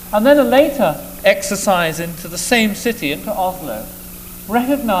 And then a later exercise into the same city, into Oslo,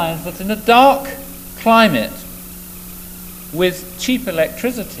 recognized that in a dark climate with cheap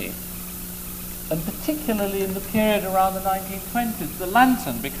electricity, and particularly in the period around the 1920s, the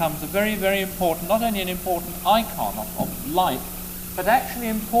lantern becomes a very, very important, not only an important icon of light, but actually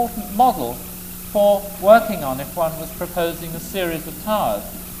an important model for working on if one was proposing a series of towers.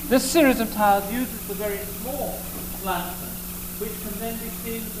 This series of towers uses the very small lantern, which can then be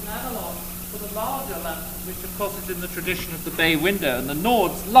seen as an analogue for the larger lantern, which of course is in the tradition of the bay window, and the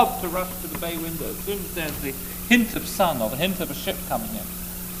Nords love to rush to the bay window as soon as there's the hint of sun or the hint of a ship coming in.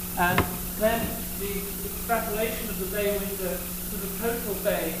 And then the extrapolation of the bay window to the total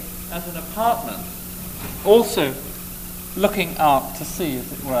bay as an apartment, also looking out to sea,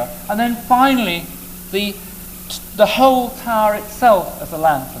 as it were. And then finally, the whole tower itself as a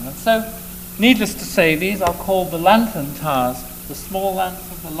lantern. And so, needless to say, these are called the lantern towers. The small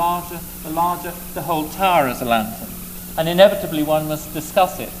lantern, the larger, the whole tower as a lantern. And inevitably one must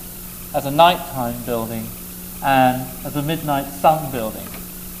discuss it as a nighttime building and as a midnight sun building,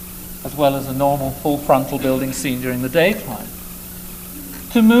 as well as a normal full frontal building seen during the daytime.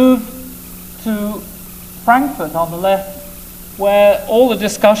 To move to Frankfurt on the left, where all the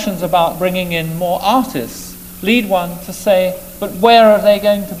discussions about bringing in more artists lead one to say, but where are they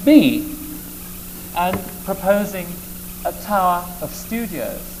going to be? And proposing a tower of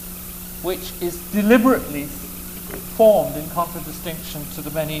studios, which is deliberately formed in contradistinction to the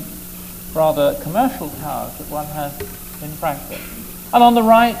many rather commercial towers that one has in Frankfurt. And on the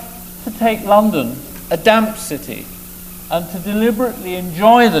right, to take London, a damp city, and to deliberately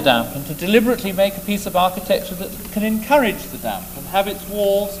enjoy the damp and to deliberately make a piece of architecture that can encourage the damp and have its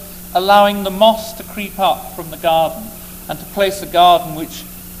walls allowing the moss to creep up from the garden, and to place a garden which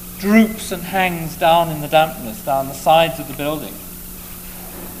droops and hangs down in the dampness down the sides of the building.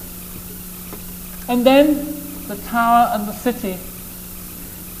 And then the tower and the city,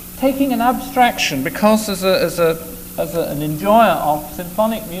 taking an abstraction, because as an enjoyer of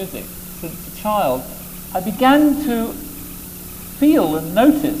symphonic music since a child, I began to feel and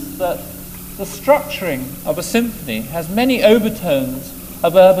notice that the structuring of a symphony has many overtones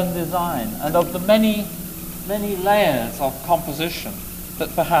of urban design and of the many layers of composition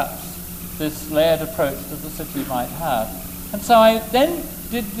that perhaps this layered approach to the city might have. And so I then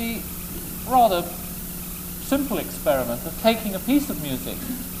did the rather simple experiment of taking a piece of music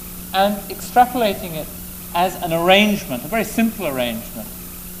and extrapolating it as an arrangement, a very simple arrangement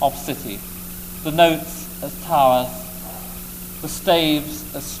of city. The notes as towers, the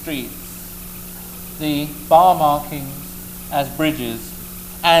staves as streets, the bar markings as bridges.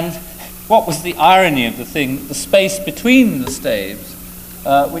 And what was the irony of the thing? The space between the staves,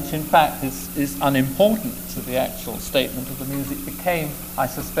 which in fact is unimportant to the actual statement of the music, became, I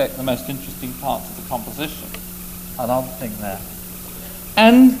suspect, the most interesting part of the composition. Another thing there.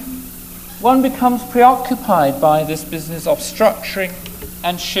 And one becomes preoccupied by this business of structuring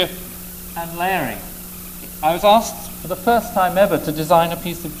and shift and layering. I was asked for the first time ever to design a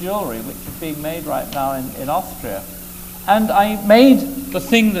piece of jewellery, which is being made right now in Austria. And I made the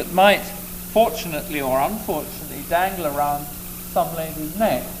thing that might, fortunately or unfortunately, dangle around some lady's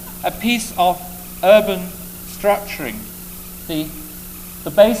neck, a piece of urban structuring, the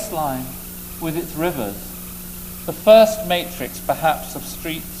baseline with its rivers, the first matrix perhaps of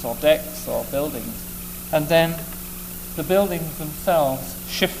streets or decks or buildings, and then the buildings themselves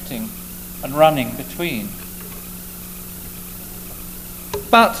shifting and running between.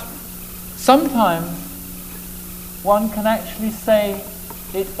 But sometimes one can actually say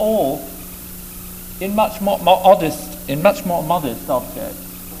it all in much more modest objects.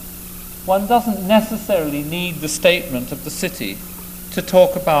 One doesn't necessarily need the statement of the city to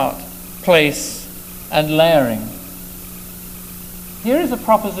talk about place and layering. Here is a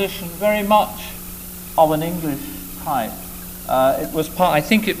proposition very much of an English type. I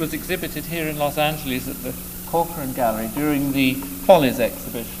think it was exhibited here in Los Angeles at the Corcoran Gallery during the Follies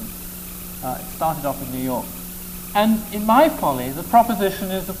exhibition. It started off in New York. And in my Folly, the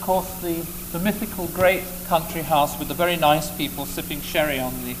proposition is, of course, the mythical great country house with the very nice people sipping sherry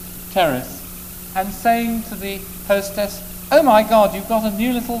on the terrace and saying to the hostess, "Oh my God, you've got a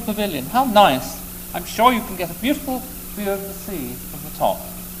new little pavilion. How nice. I'm sure you can get a beautiful view of the sea from the top."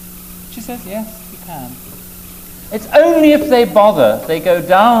 She says, "Yes, you can." It's only if they bother, they go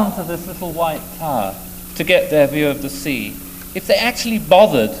down to this little white tower to get their view of the sea, if they actually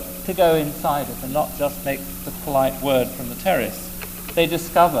bothered to go inside it and not just make the polite word from the terrace, they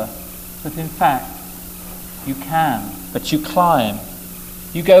discover that in fact you can, but you climb.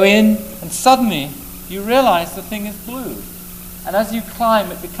 You go in and suddenly you realize the thing is blue. And as you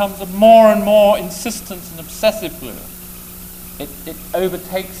climb, it becomes a more and more insistent and obsessive blue. It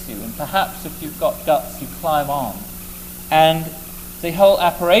overtakes you, and perhaps if you've got guts, you climb on. And the whole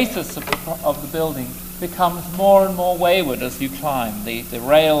apparatus of the building becomes more and more wayward as you climb. The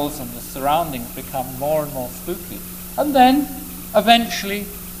rails and the surroundings become more and more spooky. And then, eventually,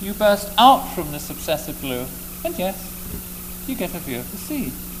 you burst out from this obsessive blue, and yes, you get a view of the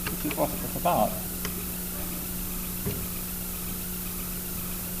sea, which is what it was about.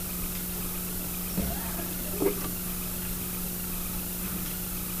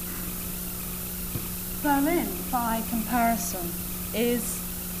 Berlin, by comparison, is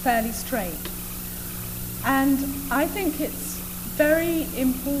fairly straight. And I think it's very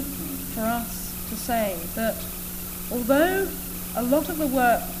important for us to say that although a lot of the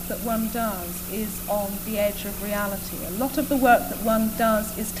work that one does is on the edge of reality, a lot of the work that one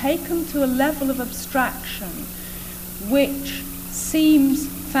does is taken to a level of abstraction which seems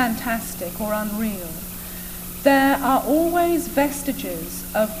fantastic or unreal, there are always vestiges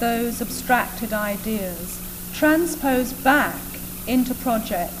of those abstracted ideas transposed back into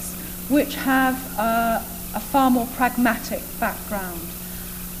projects which have a far more pragmatic background.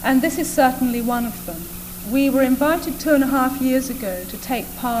 And this is certainly one of them. We were invited 2.5 years ago to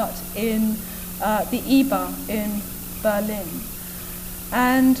take part in the IBA in Berlin.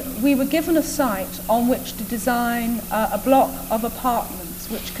 And we were given a site on which to design a block of apartments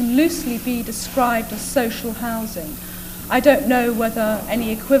which can loosely be described as social housing. I don't know whether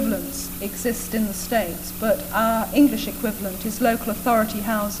any equivalents exist in the States, but our English equivalent is local authority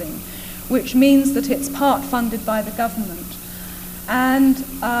housing, which means that it's part funded by the government. And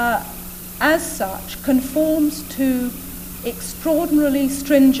as such, conforms to extraordinarily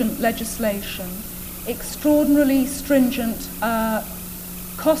stringent legislation, extraordinarily stringent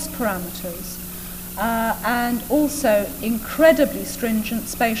cost parameters, and also incredibly stringent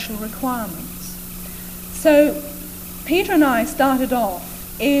spatial requirements. So Peter and I started off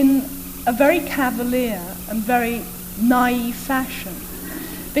in a very cavalier and very naive fashion,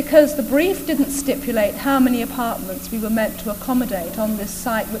 because the brief didn't stipulate how many apartments we were meant to accommodate on this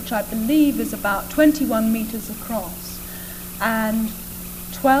site, which I believe is about 21 meters across and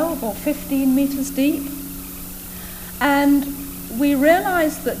 12 or 15 meters deep. And we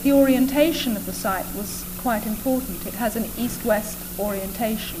realized that the orientation of the site was quite important. It has an east-west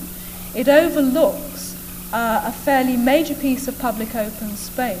orientation. It overlooks a fairly major piece of public open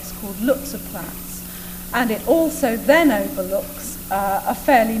space called Lutzerplatz, and it also then overlooks a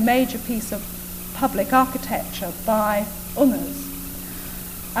fairly major piece of public architecture by Ungers.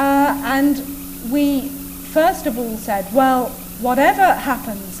 And we first of all said, well, whatever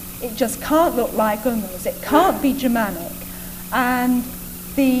happens, it just can't look like Ungers, it can't be Germanic, and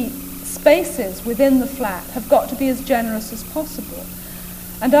the spaces within the flat have got to be as generous as possible.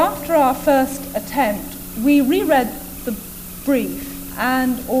 And after our first attempt, we reread the brief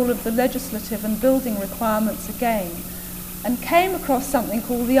and all of the legislative and building requirements again, and came across something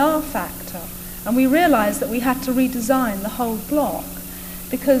called the R factor. And we realized that we had to redesign the whole block,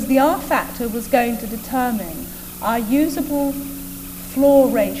 because the R factor was going to determine our usable floor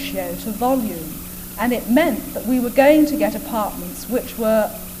ratio to volume, and it meant that we were going to get apartments which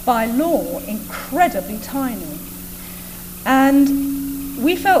were, by law, incredibly tiny. And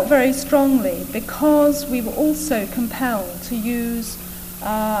we felt very strongly, because we were also compelled to use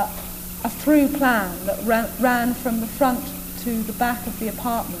a through plan that ran from the front to the back of the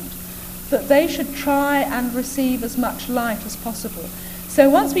apartment, that they should try and receive as much light as possible. So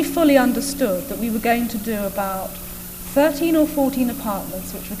once we fully understood that we were going to do about 13 or 14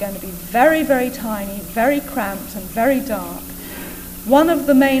 apartments, which were going to be very, very tiny, very cramped and very dark, one of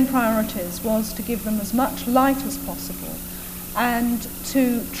the main priorities was to give them as much light as possible and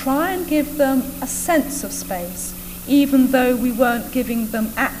to try and give them a sense of space, even though we weren't giving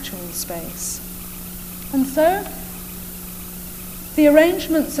them actual space. And so the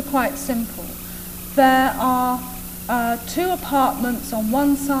arrangements are quite simple. There are 2 apartments on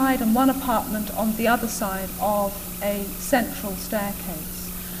one side and 1 apartment on the other side of a central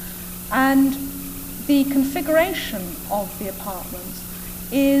staircase. And the configuration of the apartments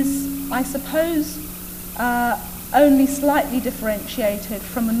is, I suppose, only slightly differentiated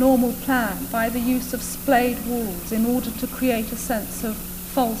from a normal plan by the use of splayed walls in order to create a sense of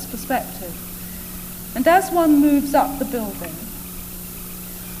false perspective. And as one moves up the building,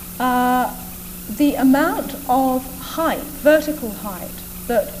 the amount of height, vertical height,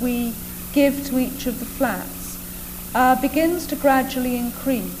 that we give to each of the flats begins to gradually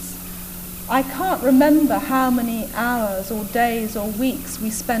increase. I can't remember how many hours or days or weeks we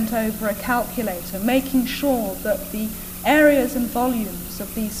spent over a calculator making sure that the areas and volumes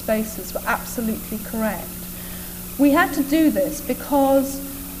of these spaces were absolutely correct. We had to do this because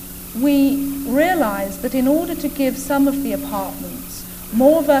we realized that in order to give some of the apartments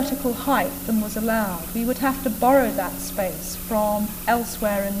more vertical height than was allowed, we would have to borrow that space from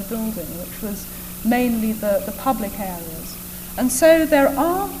elsewhere in the building, which was mainly the public areas. And so there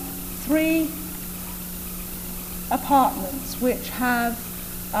are 3 apartments which have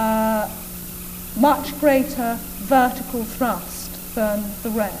much greater vertical thrust than the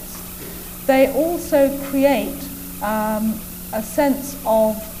rest. They also create a sense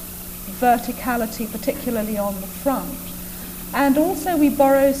of verticality, particularly on the front. And also we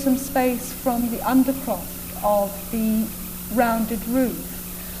borrow some space from the undercroft of the rounded roof.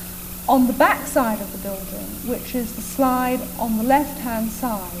 On the back side of the building, which is the slide on the left-hand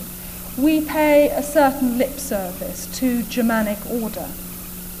side, we pay a certain lip service to Germanic order.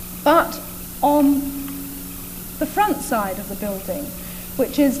 But on the front side of the building,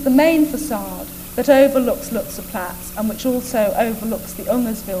 which is the main facade that overlooks Lutzerplatz and which also overlooks the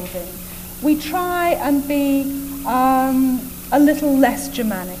Ungers building, we try and be a little less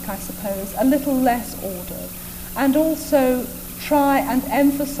Germanic, I suppose, a little less ordered, and also try and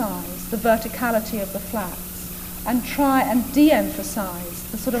emphasize the verticality of the flats and try and de-emphasize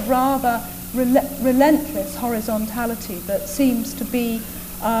the sort of rather relentless horizontality that seems to be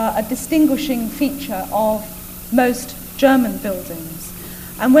a distinguishing feature of most German buildings.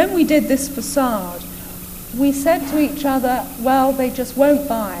 And when we did this facade, we said to each other, well, they just won't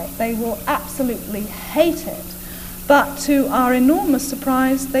buy it. They will absolutely hate it. But to our enormous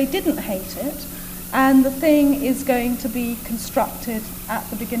surprise, they didn't hate it, and the thing is going to be constructed at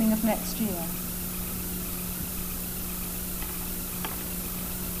the beginning of next year.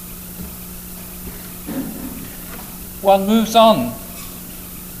 One moves on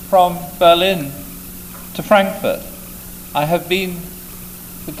from Berlin to Frankfurt. I have been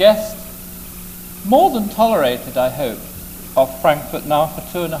the guest, more than tolerated, I hope, of Frankfurt now for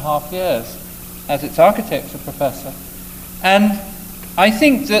 2.5 years as its architecture professor. And I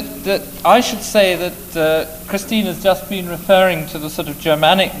think that I should say that Christine has just been referring to the sort of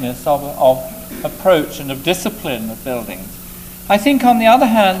Germanicness of approach and of discipline of buildings. I think, on the other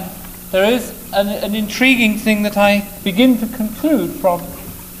hand, there is an intriguing thing that I begin to conclude from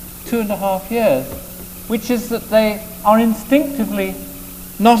 2.5 years, which is that they are instinctively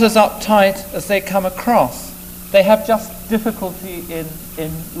not as uptight as they come across. They have just difficulty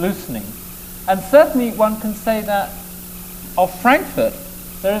in loosening. And certainly one can say that of Frankfurt.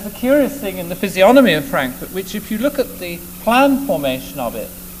 There is a curious thing in the physiognomy of Frankfurt, which, if you look at the plan formation of it,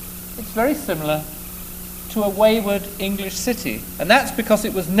 it's very similar to a wayward English city. And that's because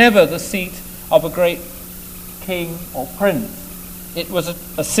it was never the seat of a great king or prince. It was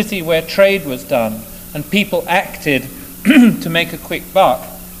a city where trade was done and people acted to make a quick buck,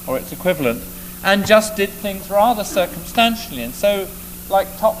 or its equivalent, and just did things rather circumstantially. And so, like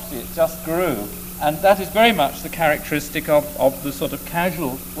Topsy, it just grew. And that is very much the characteristic of the sort of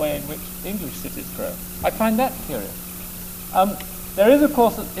casual way in which English cities grow. I find that curious. There is, of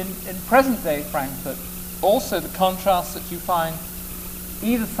course, in present-day Frankfurt, also the contrast that you find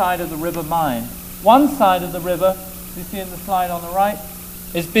either side of the River Main. One side of the river, you see in the slide on the right,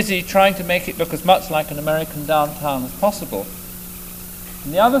 is busy trying to make it look as much like an American downtown as possible.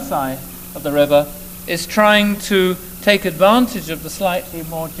 And the other side of the river is trying to take advantage of the slightly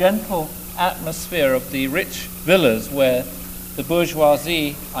more gentle atmosphere of the rich villas where the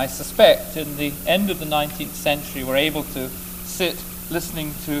bourgeoisie, I suspect, in the end of the 19th century were able to sit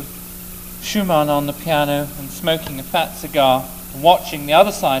listening to Schumann on the piano and smoking a fat cigar and watching the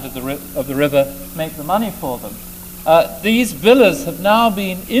other side of the river make the money for them. These villas have now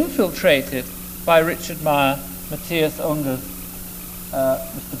been infiltrated by Richard Meyer, Matthias Ungers,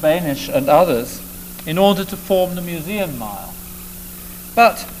 Mr. Banish and others in order to form the Museum Mile.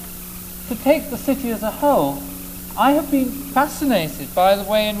 But to take the city as a whole, I have been fascinated by the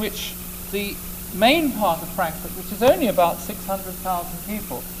way in which the main part of Frankfurt, which is only about 600,000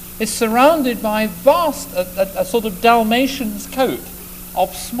 people, is surrounded by a sort of Dalmatian's coat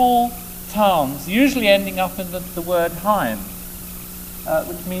of small towns, usually ending up in the word Heim,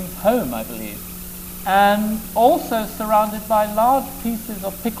 which means home, I believe, and also surrounded by large pieces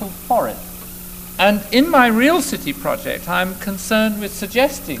of pickled forest. And in my Real City project, I'm concerned with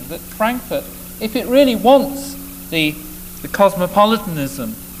suggesting that Frankfurt, if it really wants the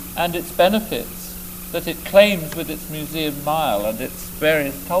cosmopolitanism and its benefits that it claims with its Museum Mile and its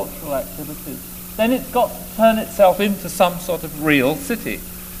various cultural activities, then it's got to turn itself into some sort of real city.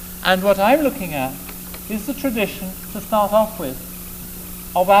 And what I'm looking at is the tradition, to start off with,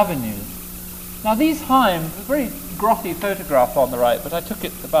 of avenues. Now these Heims, a very grotty photograph on the right, but I took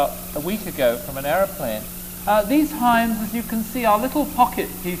it about a week ago from an aeroplane. These Heims, as you can see, are little pocket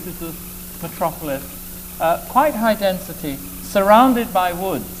pieces of metropolis, quite high density, surrounded by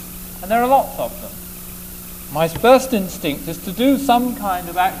woods. And there are lots of them. My first instinct is to do some kind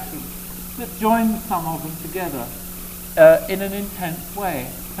of action that joins some of them together in an intense way,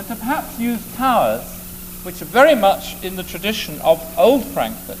 and to perhaps use towers, which are very much in the tradition of old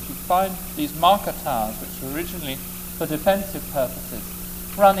Frankfurt. You find these marker towers, which were originally for defensive purposes,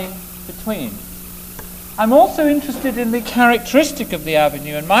 running between. I'm also interested in the characteristic of the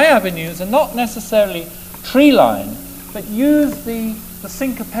avenue, and my avenues are not necessarily tree-lined, but use the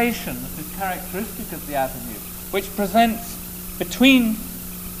syncopation that is characteristic of the avenue, which presents between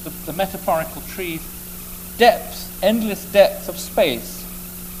the metaphorical trees depths, endless depths of space,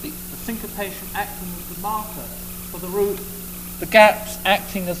 the syncopation acting as the marker for the route, the gaps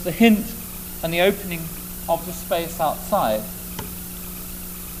acting as the hint and the opening of the space outside.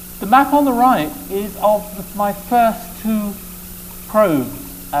 The map on the right is of my first two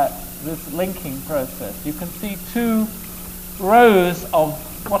probes at this linking process. You can see two rows of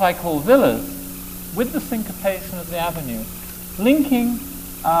what I call villas with the syncopation of the avenue, linking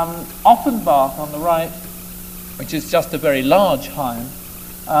Offenbach on the right, which is just a very large Heim,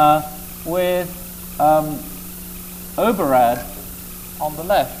 with Oberrad on the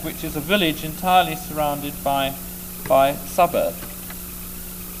left, which is a village entirely surrounded by suburbs.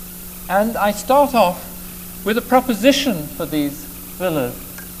 And I start off with a proposition for these villas,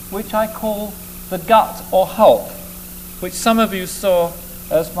 which I call the gut or hulk, which some of you saw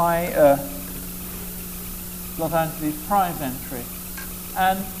as my Los Angeles Prize entry.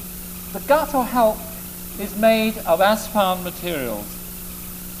 And the gut or hulk is made of asphalt materials,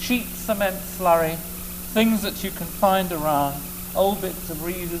 cheap cement slurry, things that you can find around, old bits of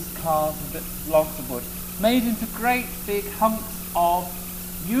readers' cards and bits of logs of wood, made into great big hunks of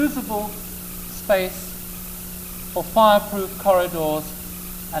usable space for fireproof corridors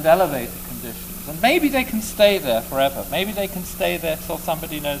and elevator conditions. And maybe they can stay there forever. Maybe they can stay there till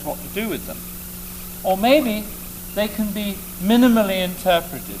somebody knows what to do with them. Or maybe they can be minimally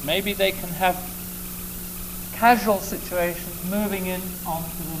interpreted. Maybe they can have casual situations moving in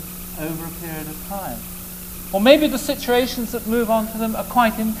onto them over a period of time. Or maybe the situations that move onto them are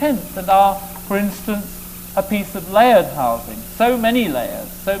quite intense and are, for instance, a piece of layered housing. So many layers,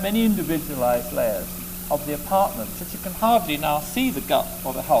 so many individualized layers of the apartments that you can hardly now see the gut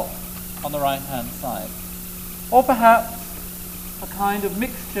or the hulk on the right-hand side. Or perhaps a kind of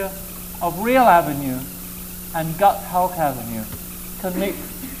mixture of real avenue and gut hulk avenue can mix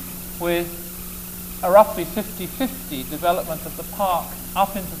with a roughly 50-50 development of the park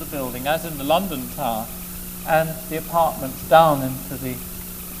up into the building, as in the London Tower, and the apartments down into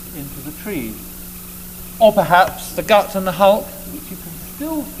the trees. Or perhaps the gut and the hulk, which you can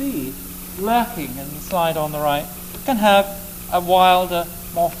still see lurking in the slide on the right, can have a wilder,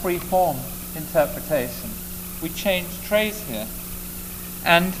 more free-form interpretation. We change trays here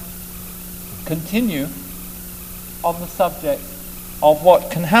and continue on the subject of what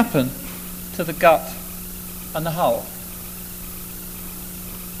can happen to the gut and the hull.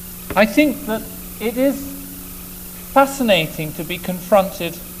 I think that it is fascinating to be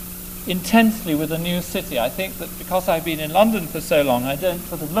confronted intensely with a new city. I think that because I've been in London for so long, I don't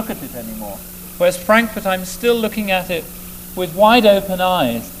sort of look at it anymore. Whereas Frankfurt, I'm still looking at it with wide open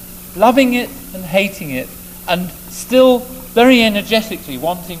eyes, loving it and hating it, and still very energetically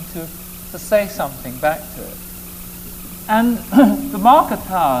wanting to say something back to it. And the marker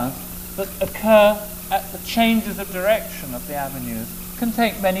towers that occur at the changes of direction of the avenues can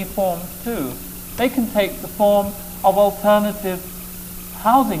take many forms too. They can take the form of alternative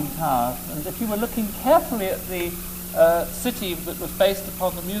housing towers, and if you were looking carefully at the city that was based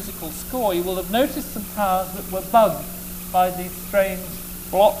upon the musical score, you will have noticed some towers that were bugged by these strange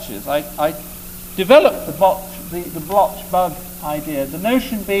blotches. I developed the blotch bug idea, the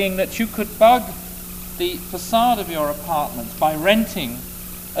notion being that you could bug the facade of your apartments by renting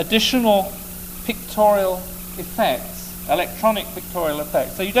additional pictorial effects, electronic pictorial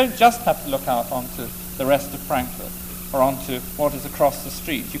effects. So you don't just have to look out onto the rest of Frankfurt or onto what is across the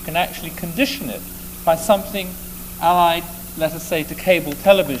street. You can actually condition it by something allied, let us say, to cable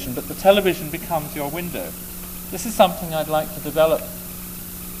television, but the television becomes your window. This is something I'd like to develop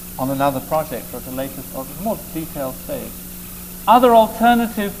on another project or at a later or at a more detailed stage. Other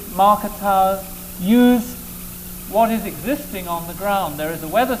alternative marker towers use what is existing on the ground. There is a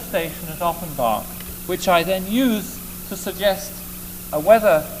weather station at Offenbach, which I then use to suggest a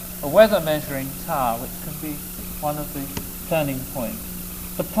weather measuring tower, which can be one of the turning points.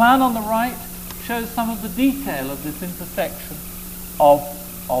 The plan on the right shows some of the detail of this intersection of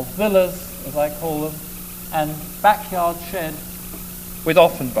villas, as I call them, and backyard shed with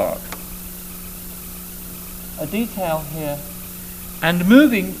Offenbach. A detail here. And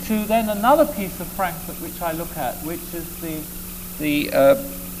moving to then another piece of Frankfurt which I look at, which is the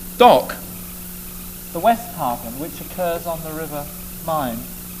dock, the Westhaven, which occurs on the River Main,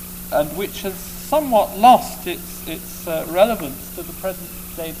 and which has somewhat lost its relevance to the present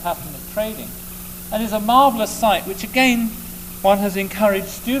day pattern of trading, and is a marvellous site which again one has encouraged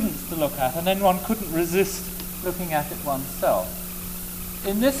students to look at, and then one couldn't resist looking at it oneself.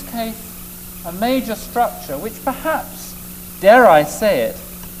 In this case, a major structure which perhaps, dare I say it,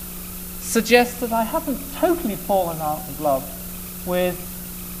 suggests that I haven't totally fallen out of love with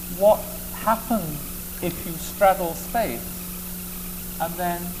what happens if you straddle space and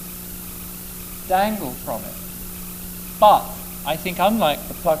then dangle from it. But I think, unlike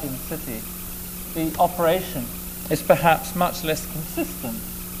the plug-in city, the operation is perhaps much less consistent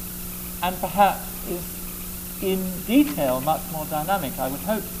and perhaps is in detail much more dynamic. I would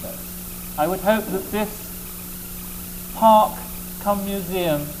hope so. I would hope that this park, come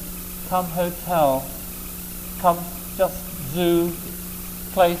museum, come hotel, come just zoo,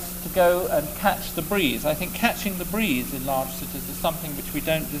 place to go and catch the breeze. I think catching the breeze in large cities is something which we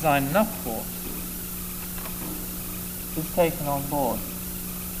don't design enough for, is taken on board.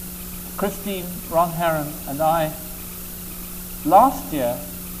 Christine Ronheron and I last year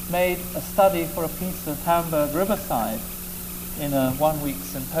made a study for a piece of Hamburg Riverside in a one-week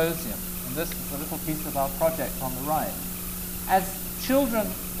symposium. And this is a little piece of our project on the right. As children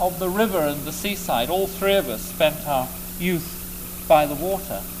of the river and the seaside, all three of us spent our youth by the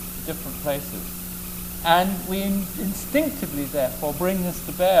water in different places. And we instinctively, therefore, bring this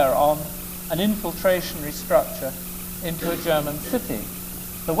to bear on an infiltrationary structure into a German city.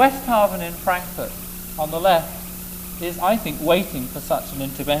 The Westhaven in Frankfurt, on the left, is, I think, waiting for such an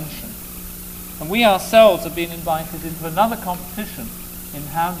intervention. And we ourselves have been invited into another competition in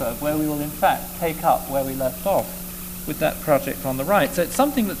Hamburg, where we will in fact take up where we left off with that project on the right. So it's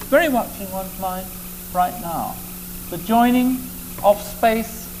something that's very much in one's mind right now. The joining of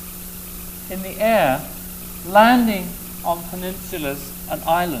space in the air, landing on peninsulas and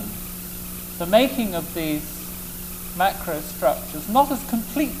islands. The making of these macro structures, not as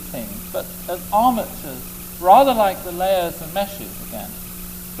complete things, but as armatures, rather like the layers and meshes again,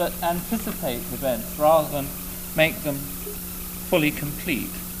 that anticipate events rather than make them fully complete.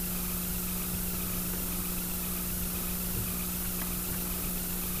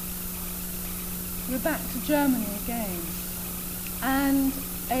 We're back to Germany again, and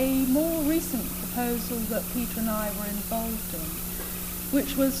a more recent proposal that Peter and I were involved in,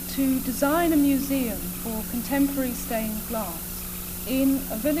 which was to design a museum for contemporary stained glass in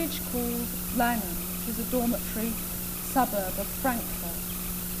a village called Langen, which is a dormitory suburb of Frankfurt.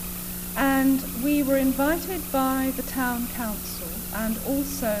 And we were invited by the town council and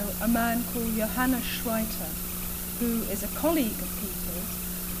also a man called Johannes Schweiter, who is a colleague of Peter's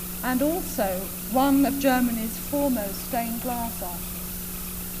and also one of Germany's foremost stained glass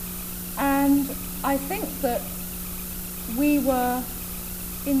artists. And I think that we were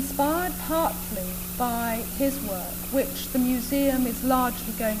inspired partly by his work, which the museum is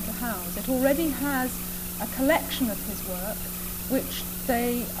largely going to house. It already has a collection of his work, which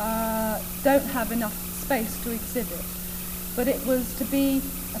they don't have enough space to exhibit. But it was to be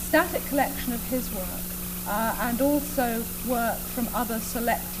a static collection of his work and also work from other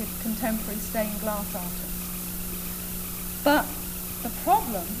selected contemporary stained glass artists. But the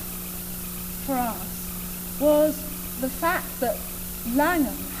problem for us was the fact that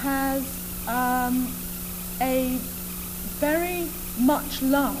Langen has a very much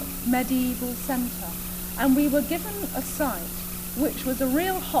loved medieval centre, and we were given a site which was a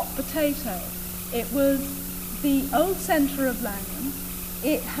real hot potato. It was the old centre of Langen.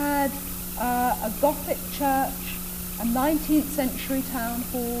 It had a Gothic church, a 19th century town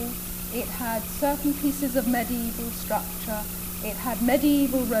hall. It had certain pieces of medieval structure. It had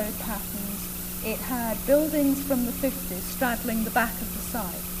medieval road patterns. It had buildings from the 50s straddling the back of the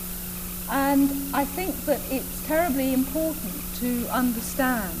site. And I think that it's terribly important to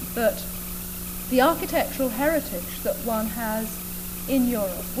understand that the architectural heritage that one has in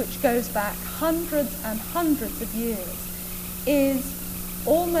Europe, which goes back hundreds and hundreds of years, is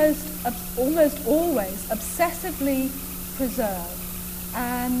almost always obsessively preserved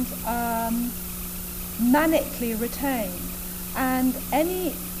and manically retained. And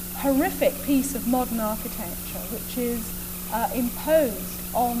any horrific piece of modern architecture which is imposed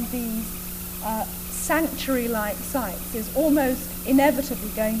on these sanctuary-like sites is almost inevitably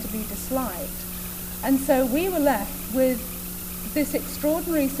going to be disliked. And so we were left with this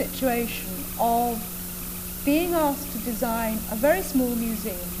extraordinary situation of being asked to design a very small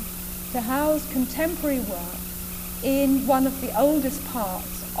museum to house contemporary work in one of the oldest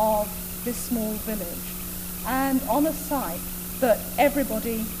parts of this small village, and on a site that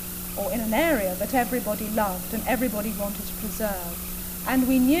everybody, or in an area that everybody loved and everybody wanted to preserve. And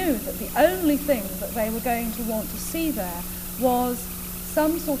we knew that the only thing that they were going to want to see there was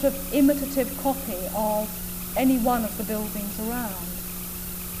some sort of imitative copy of any one of the buildings around.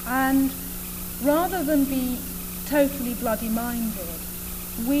 And rather than be totally bloody-minded,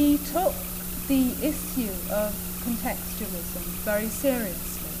 we took the issue of contextualism very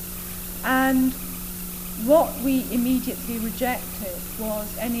seriously. And what we immediately rejected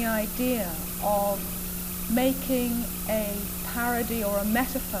was any idea of making a parody or a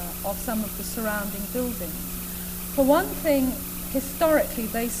metaphor of some of the surrounding buildings. For one thing, historically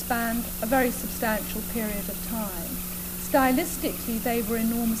they spanned a very substantial period of time. Stylistically, they were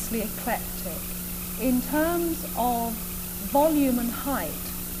enormously eclectic. In terms of volume and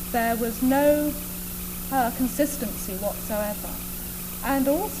height, there was no consistency whatsoever. And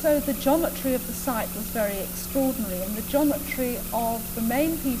also the geometry of the site was very extraordinary, and the geometry of the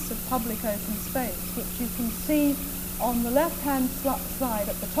main piece of public open space, which you can see on the left-hand side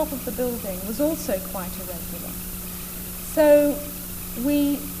at the top of the building, was also quite irregular. So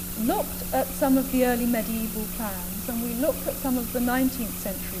we looked at some of the early medieval plans, and we looked at some of the 19th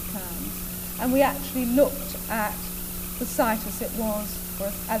century plans, and we actually looked at the site as it was,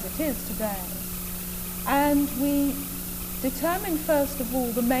 or as it is today. And we determined first of all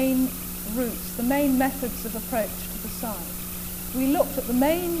the main routes, the main methods of approach to the site. We looked at the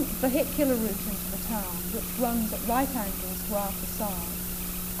main vehicular route into the town, which runs at right angles to our facade.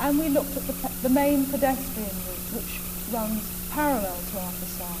 And we looked at the main pedestrian route, which runs parallel to our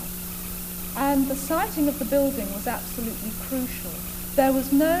facade. And the siting of the building was absolutely crucial. There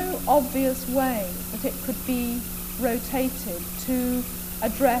was no obvious way that it could be rotated to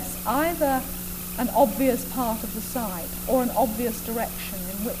address either an obvious part of the site or an obvious direction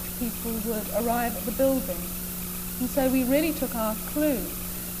in which people would arrive at the building. And so we really took our clue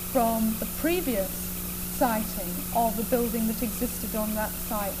from the previous siting of the building that existed on that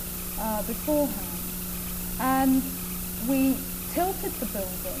site beforehand. And we tilted the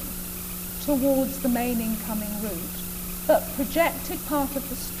building towards the main incoming route, but projected part of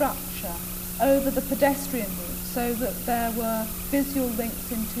the structure over the pedestrian route so that there were visual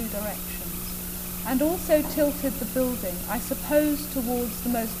links in two directions. And also tilted the building, I suppose, towards the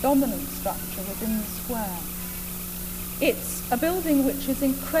most dominant structure within the square. It's a building which is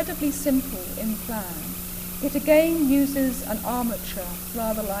incredibly simple in plan. It again uses an armature,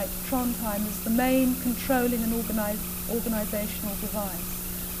 rather like Trondheim, as the main controlling and organisational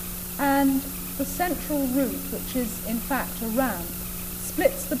device. And the central route, which is in fact a ramp,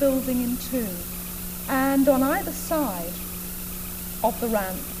 splits the building in two. And on either side of the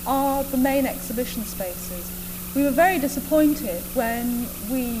ramp are the main exhibition spaces. We were very disappointed when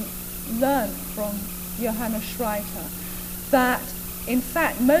we learned from Johannes Schreiter that in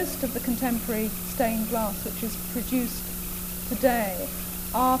fact most of the contemporary stained glass which is produced today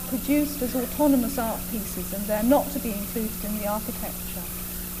are produced as autonomous art pieces, and they're not to be included in the architecture.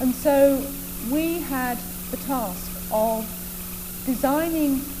 And so we had the task of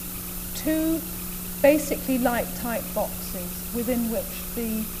designing two basically light-type boxes within which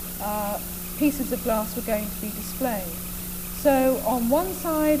the pieces of glass were going to be displayed. So on one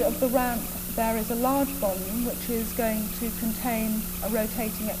side of the ramp there is a large volume which is going to contain a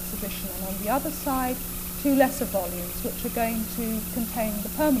rotating exhibition, and on the other side two lesser volumes which are going to contain the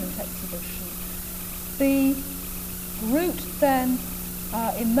permanent exhibition. The route then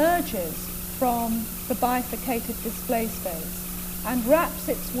emerges from the bifurcated display space and wraps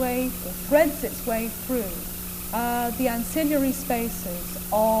its way, or threads its way through the ancillary spaces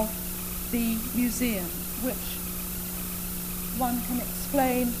of the museum, which one can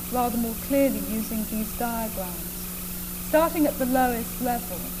explain rather more clearly using these diagrams. Starting at the lowest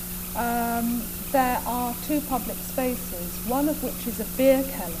level, there are two public spaces, one of which is a beer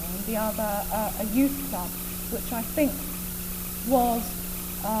cellar and the other a youth club, which I think was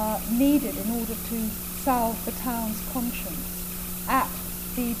needed in order to salve the town's conscience. At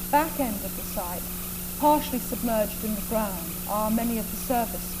the back end of the site, partially submerged in the ground, are many of the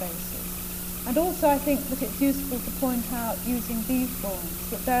service spaces. And also I think that it's useful to point out, using these drawings,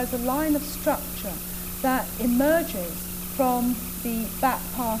 that there's a line of structure that emerges from the back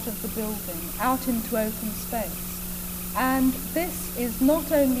part of the building out into open space. And this is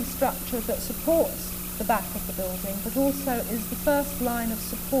not only structure that supports the back of the building, but also is the first line of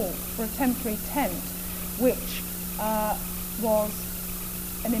support for a temporary tent, which was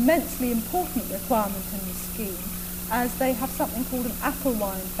an immensely important requirement in the scheme, as they have something called an apple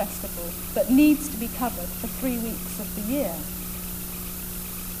wine festival that needs to be covered for 3 weeks of the year.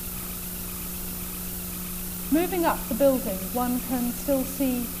 Moving up the building, one can still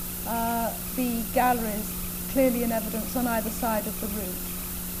see the galleries clearly in evidence on either side of the route.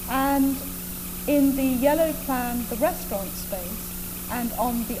 And in the yellow plan, the restaurant space, and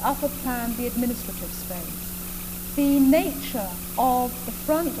on the upper plan, the administrative space. The nature of the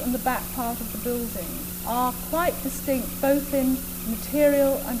front and the back part of the building are quite distinct, both in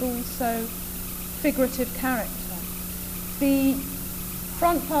material and also figurative character. The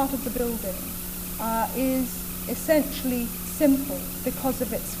front part of the building is essentially simple because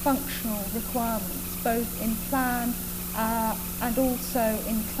of its functional requirements, both in plan and also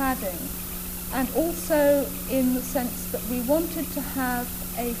in cladding, and also in the sense that we wanted to have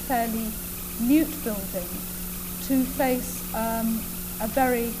a fairly mute building to face a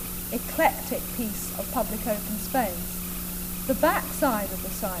very eclectic piece of public open space. The back side of the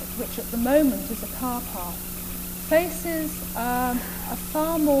site, which at the moment is a car park, faces a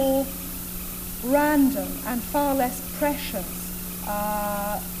far more random and far less precious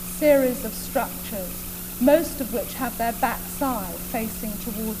series of structures, most of which have their back side facing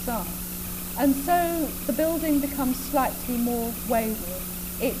towards us. And so the building becomes slightly more wayward.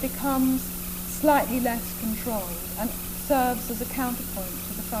 It becomes slightly less controlled and serves as a counterpoint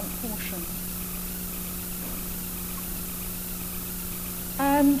to the front portion.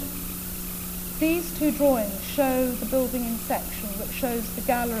 And these two drawings show the building in section, which shows the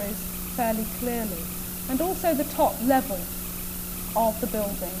galleries fairly clearly, and also the top level of the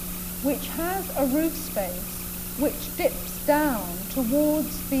building, which has a roof space which dips down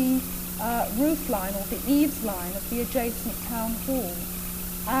towards the roof line or the eaves line of the adjacent town hall.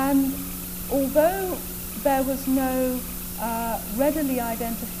 And although there was no readily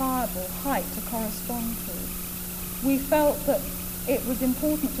identifiable height to correspond to, we felt that it was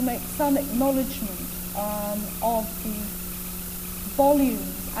important to make some acknowledgement of the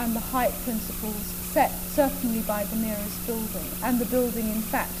volumes and the height principles set certainly by the nearest building, and the building in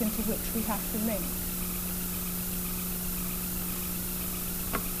fact into which we have to link.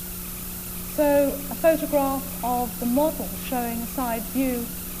 So a photograph of the model showing a side view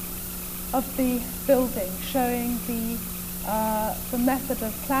of the building, showing the method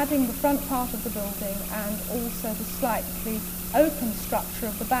of cladding the front part of the building and also the slightly open structure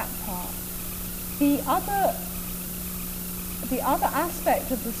of the back part. the other aspect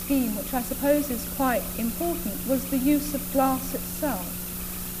of the scheme, which I suppose is quite important, was the use of glass itself.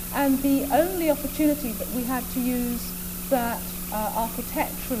 And the only opportunity that we had to use that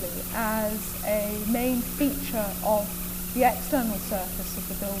architecturally as a main feature of the external surface of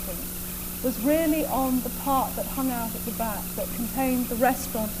the building was really on the part that hung out at the back that contained the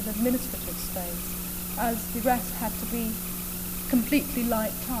restaurant and administrative space, as the rest had to be completely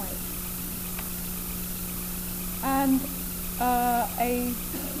light type. And a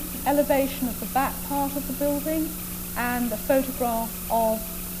elevation of the back part of the building and a photograph of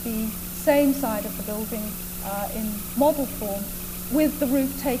the same side of the building in model form with the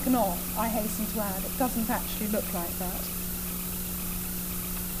roof taken off, I hasten to add. It doesn't actually look like that.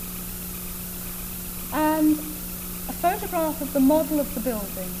 And a photograph of the model of the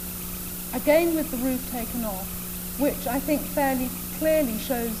building, again with the roof taken off, which I think fairly clearly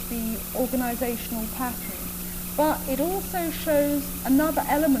shows the organisational pattern. But it also shows another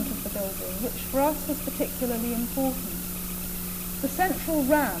element of the building, which for us was particularly important. The central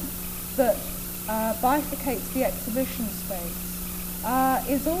ramp that bifurcates the exhibition space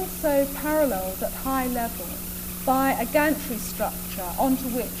is also paralleled at high level by a gantry structure onto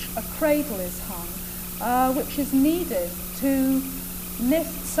which a cradle is hung, which is needed to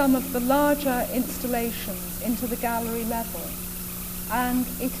lift some of the larger installations into the gallery level. And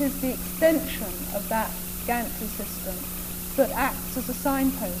it is the extension of that gantry system that acts as a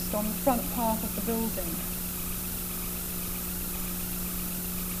signpost on the front part of the building.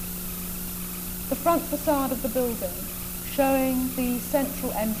 The front facade of the building, showing the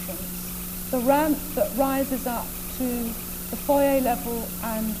central entrance, the ramp that rises up to the foyer level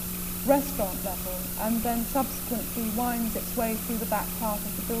and restaurant level, and then subsequently winds its way through the back part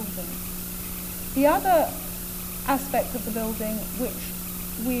of the building. The other aspect of the building which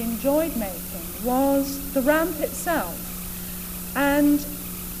we enjoyed making was the ramp itself. And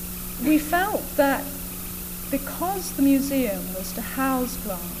we felt that because the museum was to house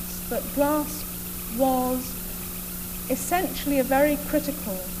glass, that glass was essentially a very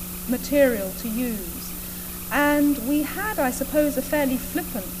critical material to use. And we had, I suppose, a fairly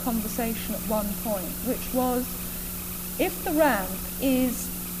flippant conversation at one point, which was, if the ramp is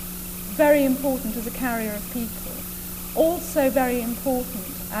very important as a carrier of people, also very important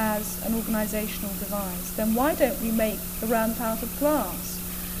as an organisational device, then why don't we make the ramp out of glass?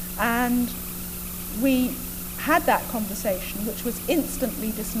 And we had that conversation, which was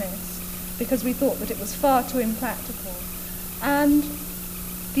instantly dismissed because we thought that it was far too impractical. And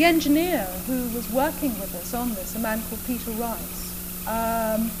the engineer who was working with us on this, a man called Peter Rice,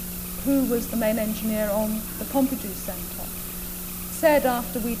 who was the main engineer on the Pompidou Centre, said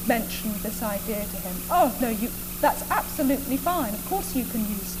after we'd mentioned this idea to him, "Oh, no, that's absolutely fine. Of course you can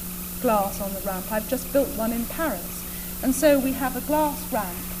use glass on the ramp. I've just built one in Paris." And so we have a glass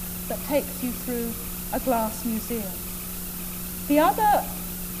ramp that takes you through a glass museum. The other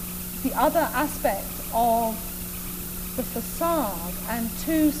aspect of the facade and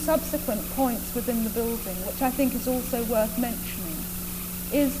two subsequent points within the building, which I think is also worth mentioning,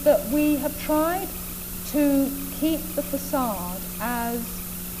 is that we have tried to keep the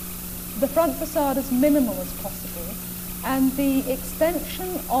front facade as minimal as possible, and the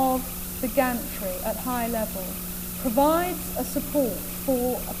extension of the gantry at high level provides a support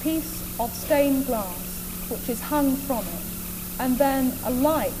for a piece of stained glass which is hung from it, and then a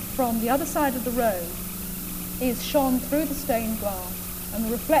light from the other side of the road is shone through the stained glass, and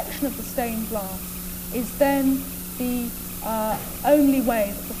the reflection of the stained glass is then the only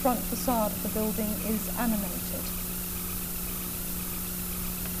way that the front facade of the building is animated.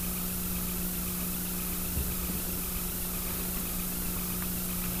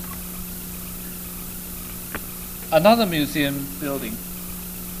 Another museum building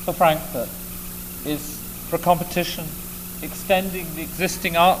for Frankfurt is for competition extending the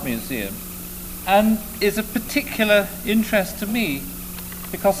existing art museum, and is of particular interest to me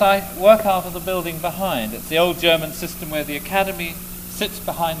because I work out of the building behind. It's the old German system where the academy sits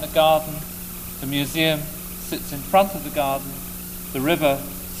behind the garden, the museum sits in front of the garden, the river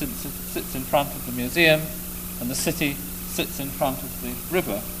sits in front of the museum, and the city sits in front of the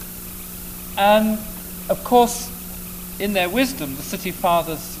river. And of course, in their wisdom, the city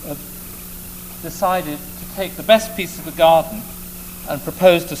fathers have decided to take the best piece of the garden and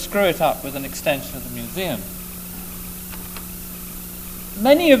propose to screw it up with an extension of the museum.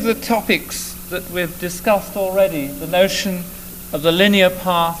 Many of the topics that we've discussed already, the notion of the linear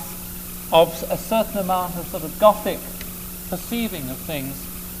path, of a certain amount of sort of Gothic perceiving of things,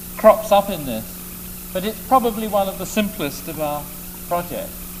 crops up in this, but it's probably one of the simplest of our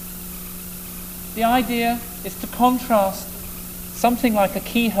projects. The idea is to contrast something like a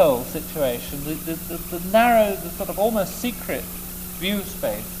keyhole situation, the narrow, the sort of almost secret view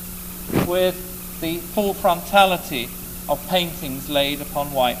space with the full frontality of paintings laid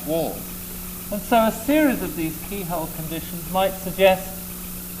upon white walls. And so a series of these keyhole conditions might suggest,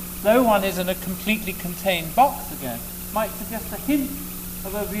 though one is in a completely contained box again, might suggest a hint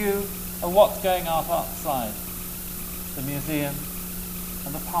of a view of what's going on outside the museum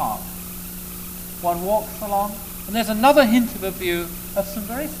and the park. One walks along, and there's another hint of a view of some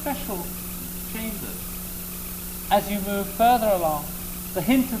very special chambers. As you move further along, the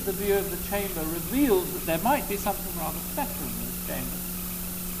hint of the view of the chamber reveals that there might be something rather special in this chamber.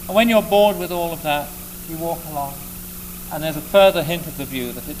 And when you're bored with all of that, you walk along, and there's a further hint of the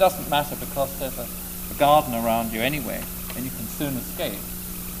view that it doesn't matter because there's a garden around you anyway, and you can soon escape.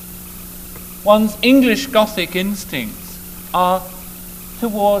 One's English Gothic instincts are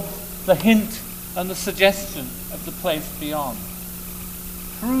towards the hint and the suggestion of the place beyond.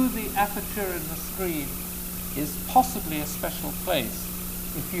 Through the aperture in the screen is possibly a special place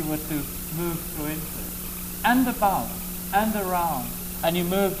if you were to move through into it, and above and around, and you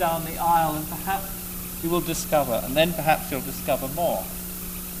move down the aisle, and perhaps you will discover, and then perhaps you'll discover more.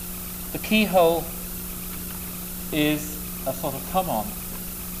 The keyhole is a sort of come-on.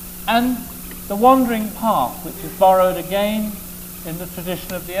 And the wandering path, which is borrowed again in the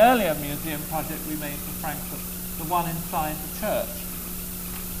tradition of the earlier museum project we made for Frankfurt, the one inside the church.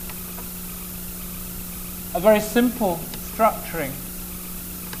 A very simple structuring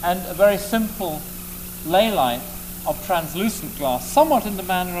and a very simple ley light of translucent glass, somewhat in the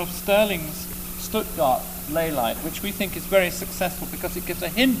manner of Sterling's Stuttgart ley light, which we think is very successful because it gives a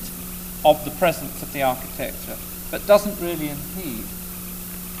hint of the presence of the architecture, but doesn't really impede.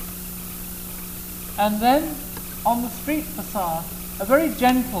 And then, on the street facade, a very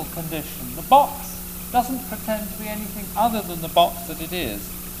gentle condition. The box doesn't pretend to be anything other than the box that it is,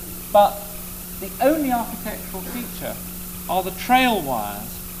 but the only architectural feature are the trail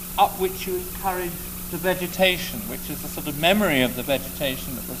wires up which you encourage the vegetation, which is a sort of memory of the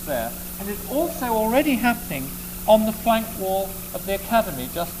vegetation that was there, and is also already happening on the flank wall of the academy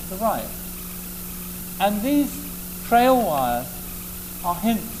just to the right. And these trail wires are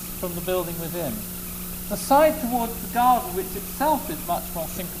hints from the building within. The side towards the garden, which itself is much more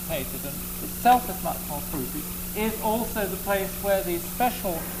syncopated and itself is much more fruity, is also the place where these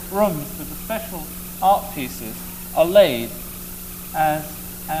special rooms with the special art pieces are laid as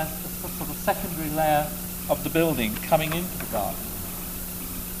a sort of secondary layer of the building coming into the garden.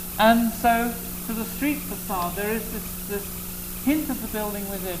 And so to the street facade there is this hint of the building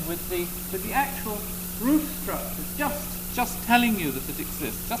within with the actual roof structure just telling you that it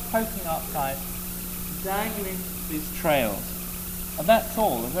exists, just poking outside, dangling these trails. And that's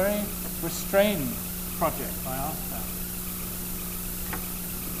all, a very restrained project by our staff.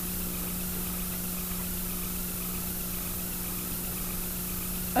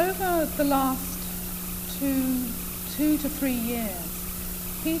 Over the last two to 3 years,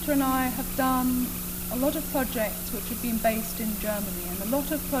 Peter and I have done a lot of projects which have been based in Germany, and a lot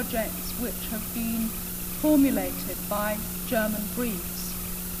of projects which have been formulated by German briefs.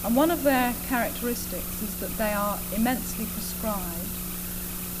 And one of their characteristics is that they are immensely prescribed.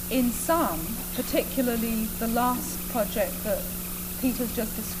 In some, particularly the last project that Peter's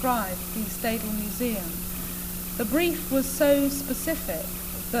just described, the Stadel Museum, the brief was so specific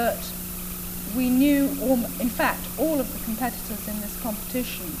that we knew, in fact, all of the competitors in this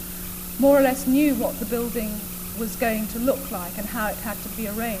competition more or less knew what the building was going to look like and how it had to be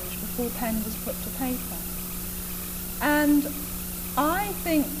arranged before pen was put to paper. And I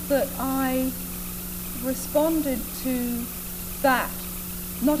think that I responded to that,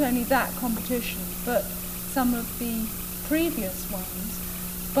 not only that competition, but some of the previous ones,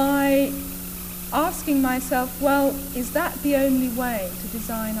 by asking myself, well, is that the only way to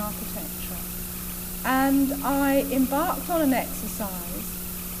design architecture? And I embarked on an exercise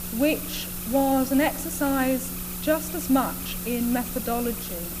which was an exercise just as much in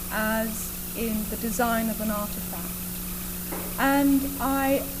methodology as in the design of an artifact. And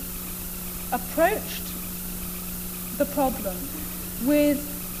I approached the problem with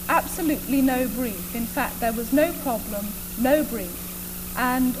absolutely no brief. In fact, there was no problem, no brief.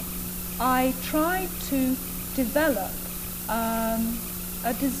 And I tried to develop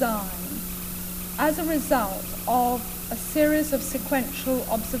a design as a result of a series of sequential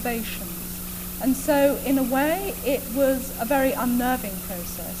observations. And so, in a way, it was a very unnerving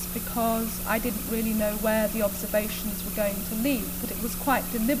process because I didn't really know where the observations were going to lead, but it was quite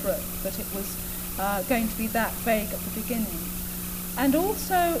deliberate that it was going to be that vague at the beginning. And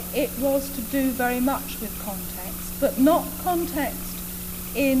also, it was to do very much with context, but not context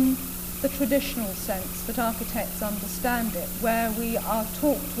in the traditional sense that architects understand it, where we are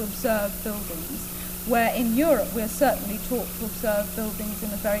taught to observe buildings, where in Europe we're certainly taught to observe buildings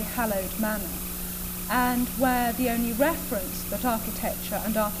in a very hallowed manner, and where the only reference that architecture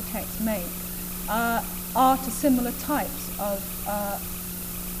and architects make are to similar types of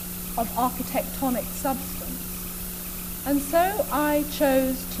architectonic substance. And so I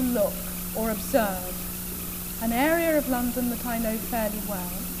chose to look or observe an area of London that I know fairly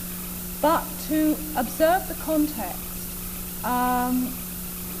well, but to observe the context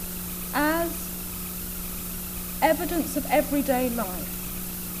as evidence of everyday life.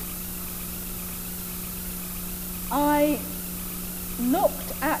 I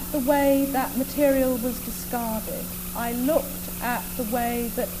looked at the way that material was discarded. I looked at the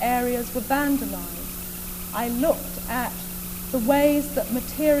way that areas were vandalized. I looked at the ways that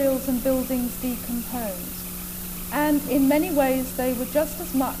materials and buildings decomposed. And in many ways they were just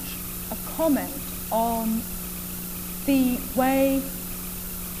as much a comment on the way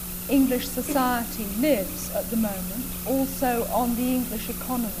English society lives at the moment, also on the English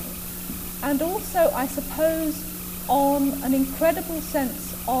economy, and also, I suppose, on an incredible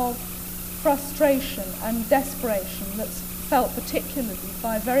sense of frustration and desperation that's felt particularly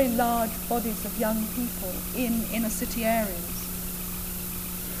by very large bodies of young people in inner city areas.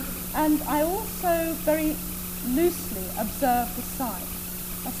 And I also very loosely observed the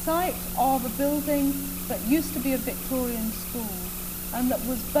site of a building that used to be a Victorian school and that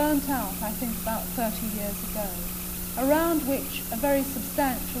was burnt out, I think, about 30 years ago, around which a very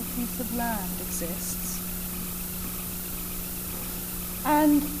substantial piece of land exists.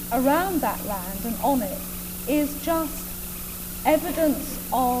 And around that land and on it is just evidence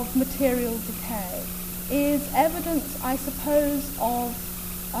of material decay, is evidence, I suppose, of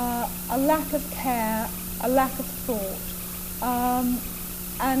a lack of care, a lack of thought.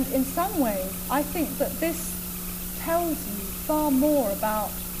 And in some ways, I think that this tells you far more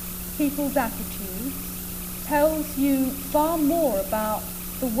about people's attitudes, tells you far more about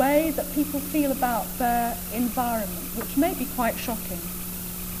the way that people feel about their environment, which may be quite shocking.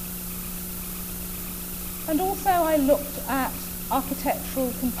 And also I looked at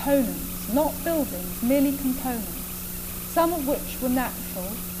architectural components, not buildings, merely components, some of which were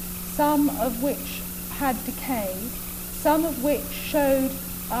natural, some of which had decayed, some of which showed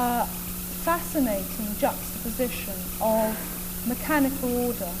a fascinating juxtaposition of mechanical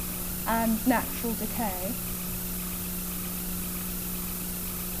order and natural decay,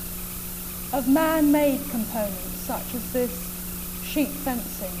 of man-made components such as this sheet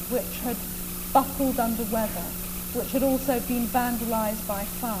fencing which had buckled under weather, which had also been vandalized by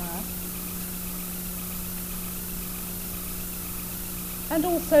fire, and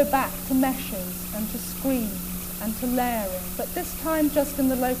also back to meshes and to screens and to layering, but this time just in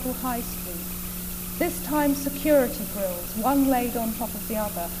the local high street. This time security grills, one laid on top of the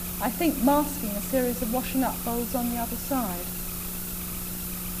other, I think masking a series of washing up bowls on the other side.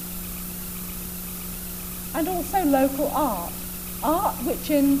 And also local art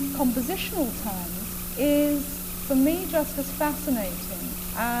which in compositional terms is for me just as fascinating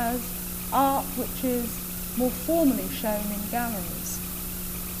as art which is more formally shown in galleries.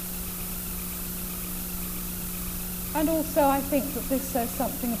 And also I think that this says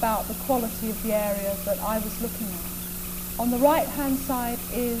something about the quality of the area that I was looking at. On the right hand side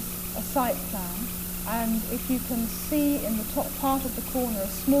is a site plan, and if you can see in the top part of the corner a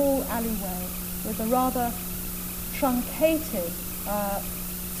small alleyway with a rather truncated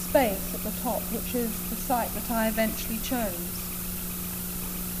space at the top, which is the site that I eventually chose.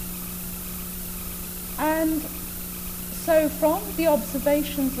 And so from the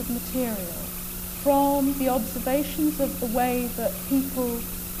observations of material, from the observations of the way that people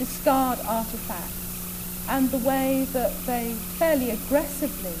discard artifacts and the way that they fairly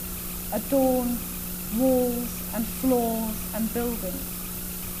aggressively adorn walls and floors and buildings,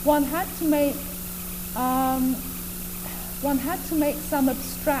 one had to make some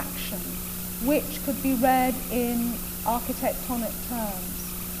abstraction which could be read in architectonic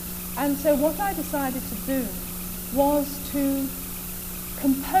terms. And so what I decided to do was to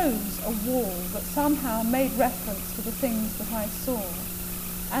compose a wall that somehow made reference to the things that I saw.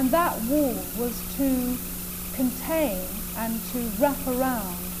 And that wall was to contain and to wrap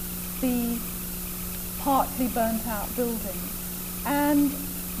around the partly burnt out building. And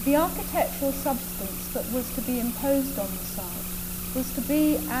the architectural substance that was to be imposed on the site was to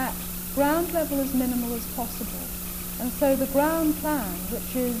be at ground level as minimal as possible. And so the ground plan,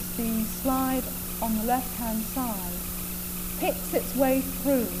 which is the slide on the left-hand side, picks its way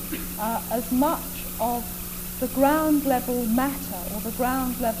through as much of the ground level matter or the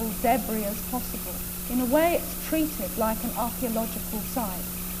ground level debris as possible. In a way, it's treated like an archaeological site,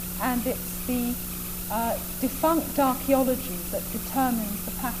 and it's the defunct archaeology that determines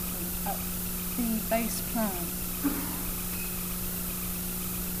the pattern at the base plan.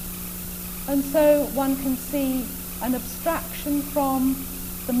 And so one can see an abstraction from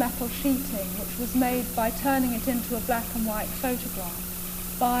the metal sheeting, which was made by turning it into a black and white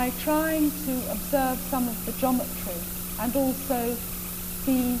photograph, by trying to observe some of the geometry and also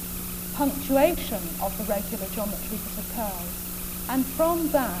the punctuation of the regular geometry that occurs, and from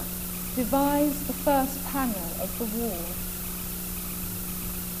that devise the first panel of the wall.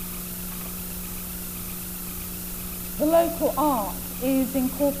 The local art is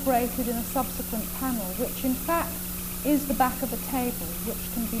incorporated in a subsequent panel, which in fact is the back of a table,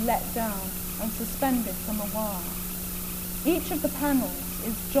 which can be let down and suspended from a wire. Each of the panels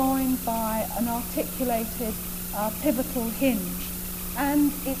is joined by an articulated pivotal hinge,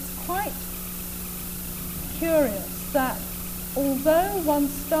 and it's quite curious that although one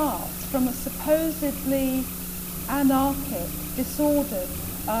starts from a supposedly anarchic, disordered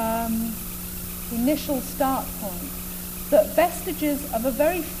initial start point, that vestiges of a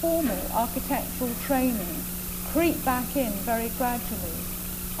very formal architectural training creep back in very gradually.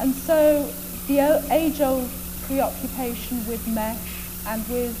 And so the age-old preoccupation with mesh and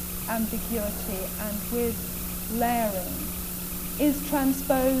with ambiguity and with layering is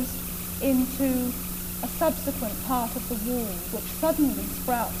transposed into a subsequent part of the wall, which suddenly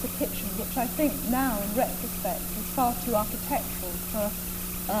sprouts a kitchen, which I think now in retrospect is far too architectural for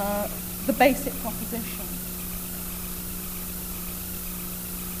the basic proposition.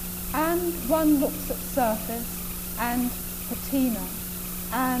 And one looks at surface and patina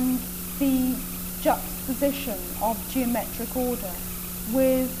and the juxtaposition of geometric order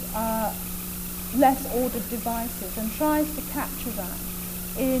with less ordered devices, and tries to capture that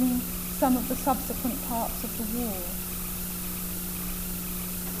in some of the subsequent parts of the wall.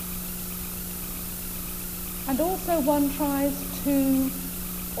 And also one tries to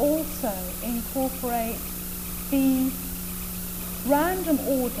also incorporate the random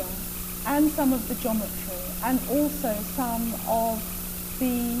order and some of the geometry, and also some of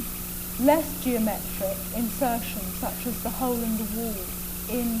the less geometric insertions, such as the hole in the wall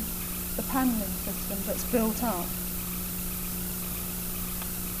in the panelling system that's built up.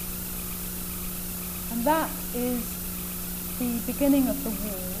 And that is the beginning of the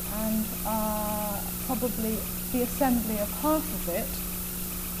wall, and probably the assembly of half of it.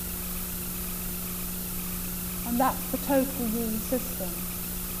 And that's the total wall system.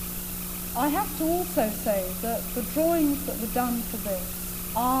 I have to also say that the drawings that were done for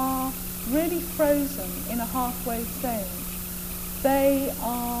this are really frozen in a halfway stage. They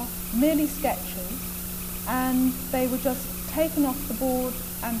are merely sketches, and they were just taken off the board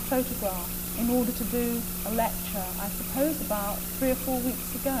and photographed in order to do a lecture, I suppose about 3 or 4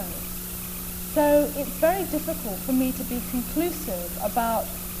 weeks ago. So it's very difficult for me to be conclusive about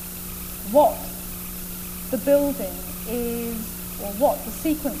what the building is, or what the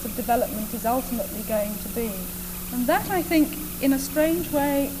sequence of development is ultimately going to be. And that, I think, in a strange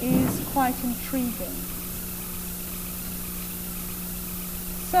way, is quite intriguing.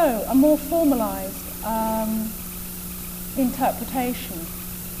 So, a more formalized interpretation.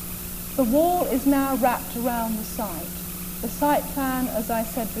 The wall is now wrapped around the site. The site plan, as I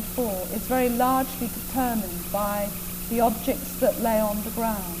said before, is very largely determined by the objects that lay on the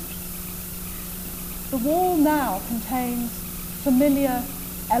ground. The wall now contains familiar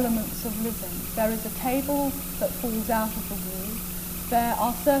elements of living. There is a table that falls out of the wall. There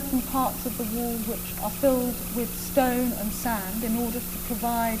are certain parts of the wall which are filled with stone and sand in order to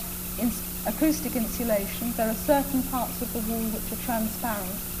provide acoustic insulation. There are certain parts of the wall which are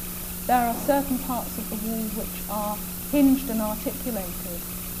transparent. There are certain parts of the wall which are hinged and articulated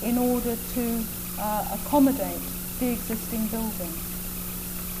in order to accommodate the existing building.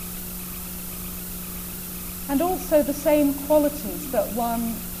 And also the same qualities that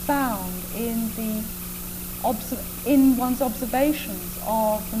one found in one's observations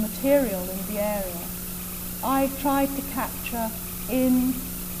of the material in the area, I've tried to capture in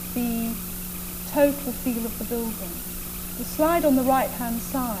the total feel of the building. The slide on the right-hand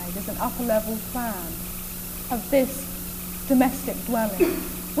side is an upper-level plan of this domestic dwelling,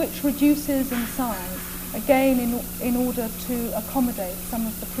 which reduces in size, again in order to accommodate some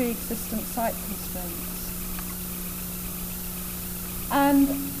of the pre-existent site constraints. And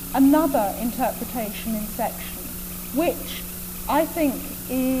another interpretation in section, which I think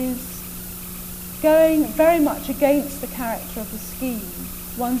is going very much against the character of the scheme,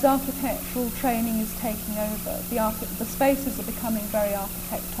 one's architectural training is taking over. The spaces are becoming very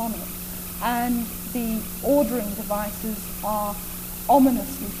architectonic, and the ordering devices are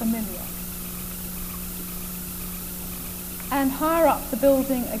ominously familiar. And higher up the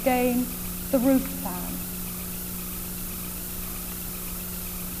building, again, the roof plan.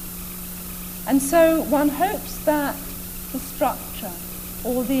 And so one hopes that the structure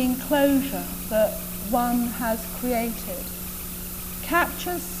or the enclosure that one has created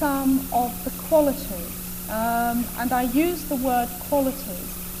captures some of the qualities, and I use the word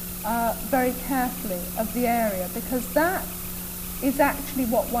qualities very carefully, of the area, because that is actually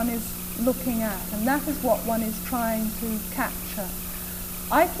what one is looking at, and that is what one is trying to capture.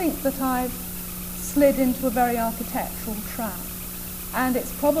 I think that I've slid into a very architectural trap, and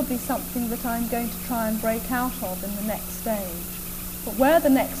it's probably something that I'm going to try and break out of in the next stage. But where the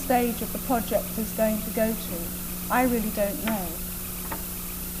next stage of the project is going to go to, I really don't know.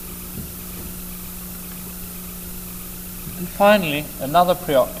 And finally, another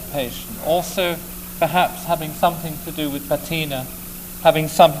preoccupation, also perhaps having something to do with patina, having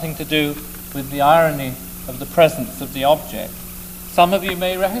something to do with the irony of the presence of the object. Some of you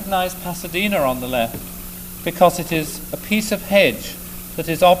may recognize Pasadena on the left, because it is a piece of hedge that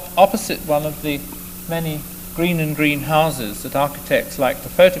is opposite one of the many green and green houses that architects like to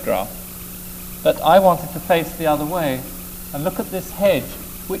photograph. But I wanted to face the other way and look at this hedge,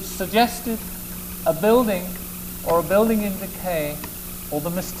 which suggested a building, or a building in decay, or the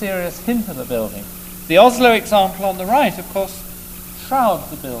mysterious hint of a building. The Oslo example on the right, of course, shrouds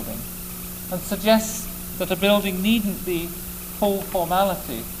the building and suggests that a building needn't be full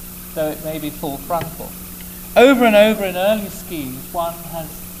formality, though it may be full frontal. Over and over in early schemes, one has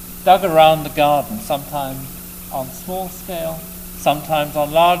dug around the garden, sometimes on small scale, sometimes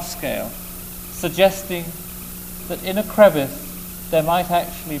on large scale, suggesting that in a crevice there might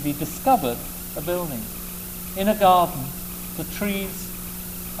actually be discovered a building. In a garden, the trees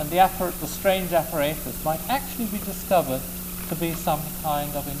and the strange apparatus might actually be discovered to be some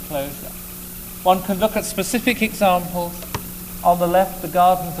kind of enclosure. One can look at specific examples. On the left, the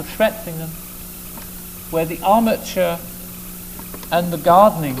gardens of Schwetzingen, where the armature and the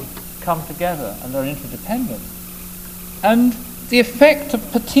gardening come together and are interdependent. And the effect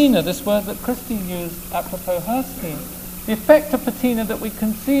of patina, this word that Christine used apropos her scheme, the effect of patina that we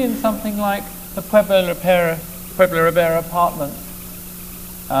can see in something like the Pueblo Rivera apartments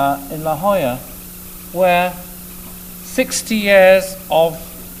in La Jolla, where 60 years of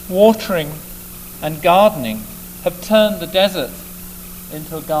watering and gardening have turned the desert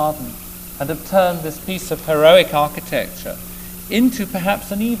into a garden, and have turned this piece of heroic architecture into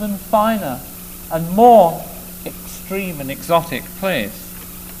perhaps an even finer and more extreme and exotic place.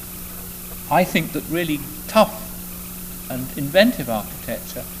 I think that really tough and inventive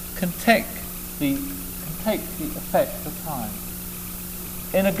architecture can take the effect of time.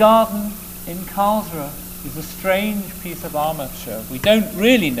 In a garden in Karlsruhe is a strange piece of armature. We don't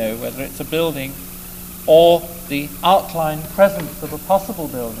really know whether it's a building or the outline presence of a possible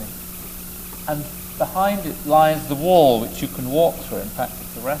building. And behind it lies the wall, which you can walk through. In fact,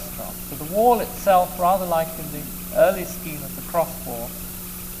 it's a restaurant. So the wall itself, rather like in the early scheme of the cross wall,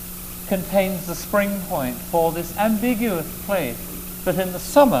 contains the spring point for this ambiguous place that in the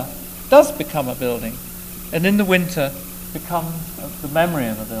summer does become a building, and in the winter becomes the memory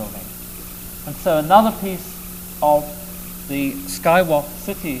of a building. And so another piece of the Skywalk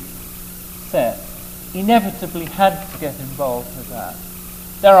City set inevitably had to get involved with that.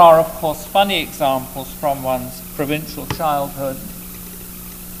 There are, of course, funny examples from one's provincial childhood.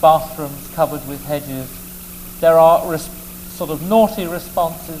 Bathrooms covered with hedges. There are sort of naughty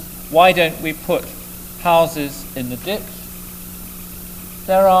responses. Why don't we put houses in the ditch?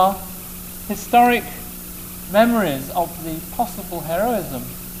 There are historic memories of the possible heroism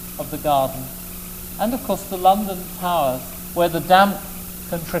of the garden. And, of course, the London towers, where the damp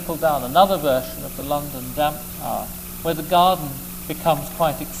can trickle down. Another version of the London damp tower, where the garden becomes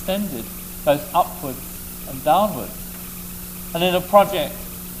quite extended, both upwards and downwards. And in a project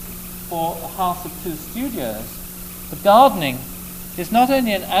for a house of 2 studios, the gardening is not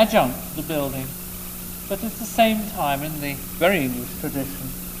only an adjunct to the building, but at the same time, in the very English tradition,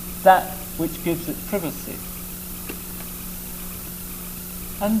 that which gives it privacy.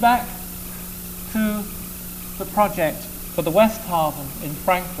 And back to the project for the Westhaven in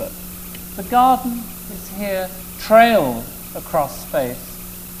Frankfurt. The garden is here trailed across space,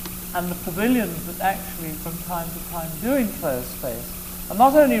 and the pavilions that actually from time to time do enclose space are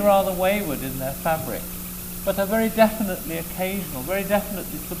not only rather wayward in their fabric, but are very definitely occasional, very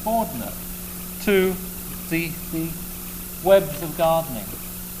definitely subordinate to the webs of gardening.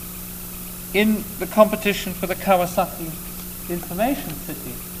 in the competition for the Kawasaki Information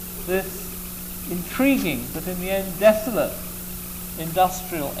City, this intriguing but in the end desolate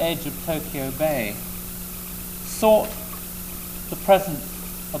industrial edge of Tokyo Bay sought the presence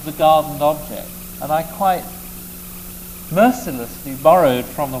of the gardened object, and I quite mercilessly borrowed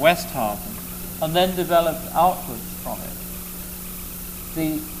from the Westhaven and then developed outwards from it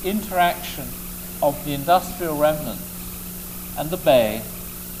the interaction of the industrial remnants and the bay,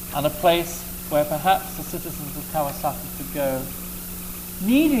 and a place where perhaps the citizens of Kawasaki could go,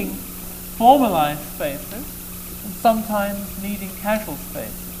 needing formalized spaces and sometimes needing casual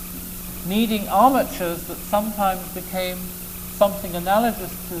spaces, needing armatures that sometimes became something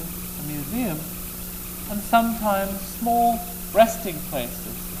analogous to a museum, and sometimes small resting places.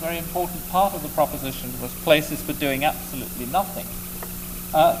 A very important part of the proposition was places for doing absolutely nothing,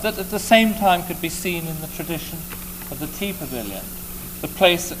 that at the same time could be seen in the tradition of the tea pavilion, the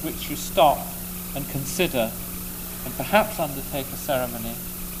place at which you stop and consider and perhaps undertake a ceremony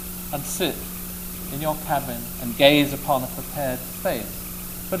and sit in your cabin and gaze upon a prepared space.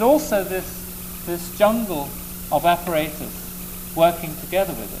 But also this jungle of apparatus working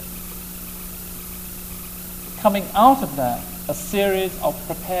together with it. Coming out of that, a series of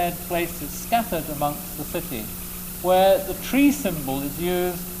prepared places scattered amongst the city, where the tree symbol is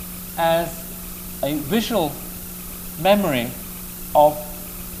used as a visual memory of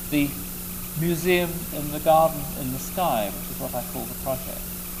the museum in the garden in the sky, which is what I call the project.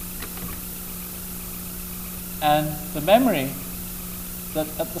 And the memory that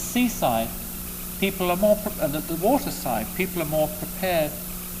at the seaside, people are more, and at the waterside, people are more prepared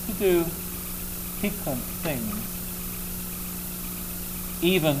to do piquant things,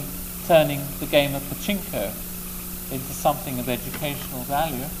 even turning the game of pachinko into something of educational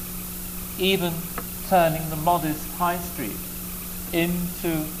value, even turning the modest high street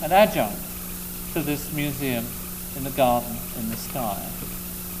into an adjunct to this museum in the garden in the sky.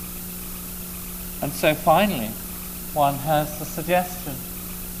 And so finally, one has the suggestion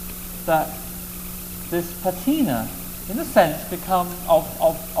that this patina, in a sense,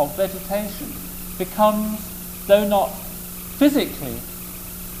 of vegetation, becomes, though not physically,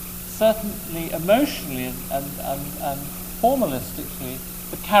 certainly emotionally and formalistically,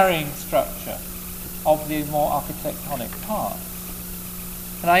 the carrying structure of the more architectonic parts.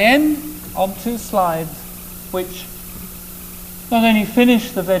 And I end on two slides which not only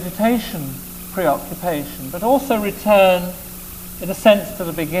finish the vegetation preoccupation, but also return, in a sense, to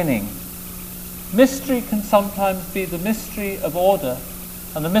the beginning. Mystery can sometimes be the mystery of order,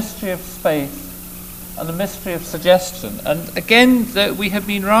 and the mystery of space, and the mystery of suggestion. And again, we have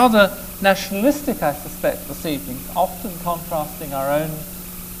been rather nationalistic, I suspect, this evening, often contrasting our own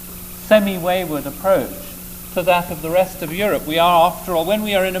semi-wayward approach to that of the rest of Europe. We are, after all, when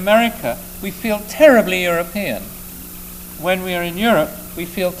we are in America, we feel terribly European. When we are in Europe, we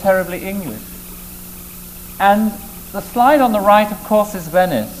feel terribly English. And the slide on the right, of course, is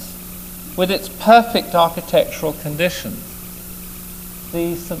Venice, with its perfect architectural conditions.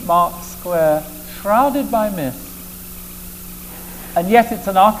 The St. Mark's Square, shrouded by mist, and yet it's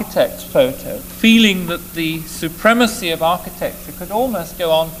an architect's photo, feeling that the supremacy of architecture could almost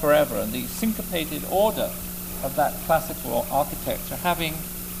go on forever, and the syncopated order of that classical architecture having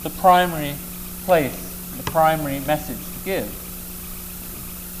the primary place, the primary message to give.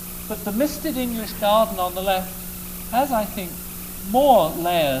 But the misted English garden on the left has, I think, more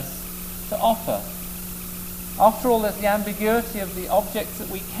layers to offer. After all, there's the ambiguity of the objects that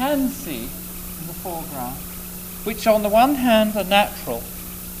we can see in the foreground, which on the one hand are natural,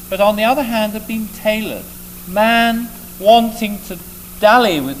 but on the other hand have been tailored. Man wanting to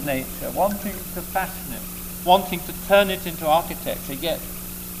dally with nature, wanting to fashion it, wanting to turn it into architecture, yet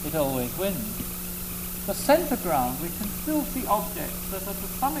it always wins. The centre ground, we can still see objects that are to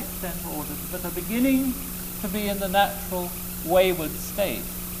some extent ordered, but are beginning to be in the natural wayward state.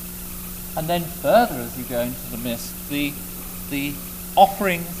 And then further as you go into the mist, the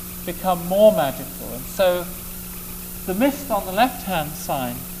offerings become more magical. And so the mist on the left-hand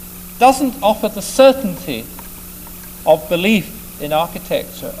side doesn't offer the certainty of belief in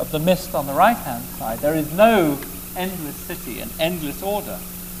architecture of the mist on the right-hand side. There is no endless city and endless order,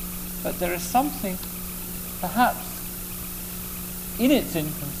 but there is something, perhaps, in its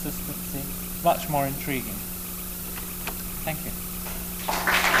inconsistency, much more intriguing. Thank you.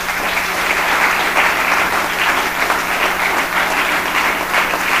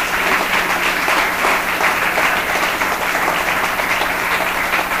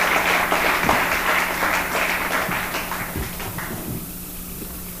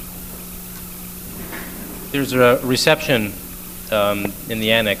 There's a reception in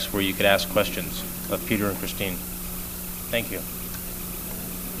the annex where you could ask questions of Peter and Christine. Thank you.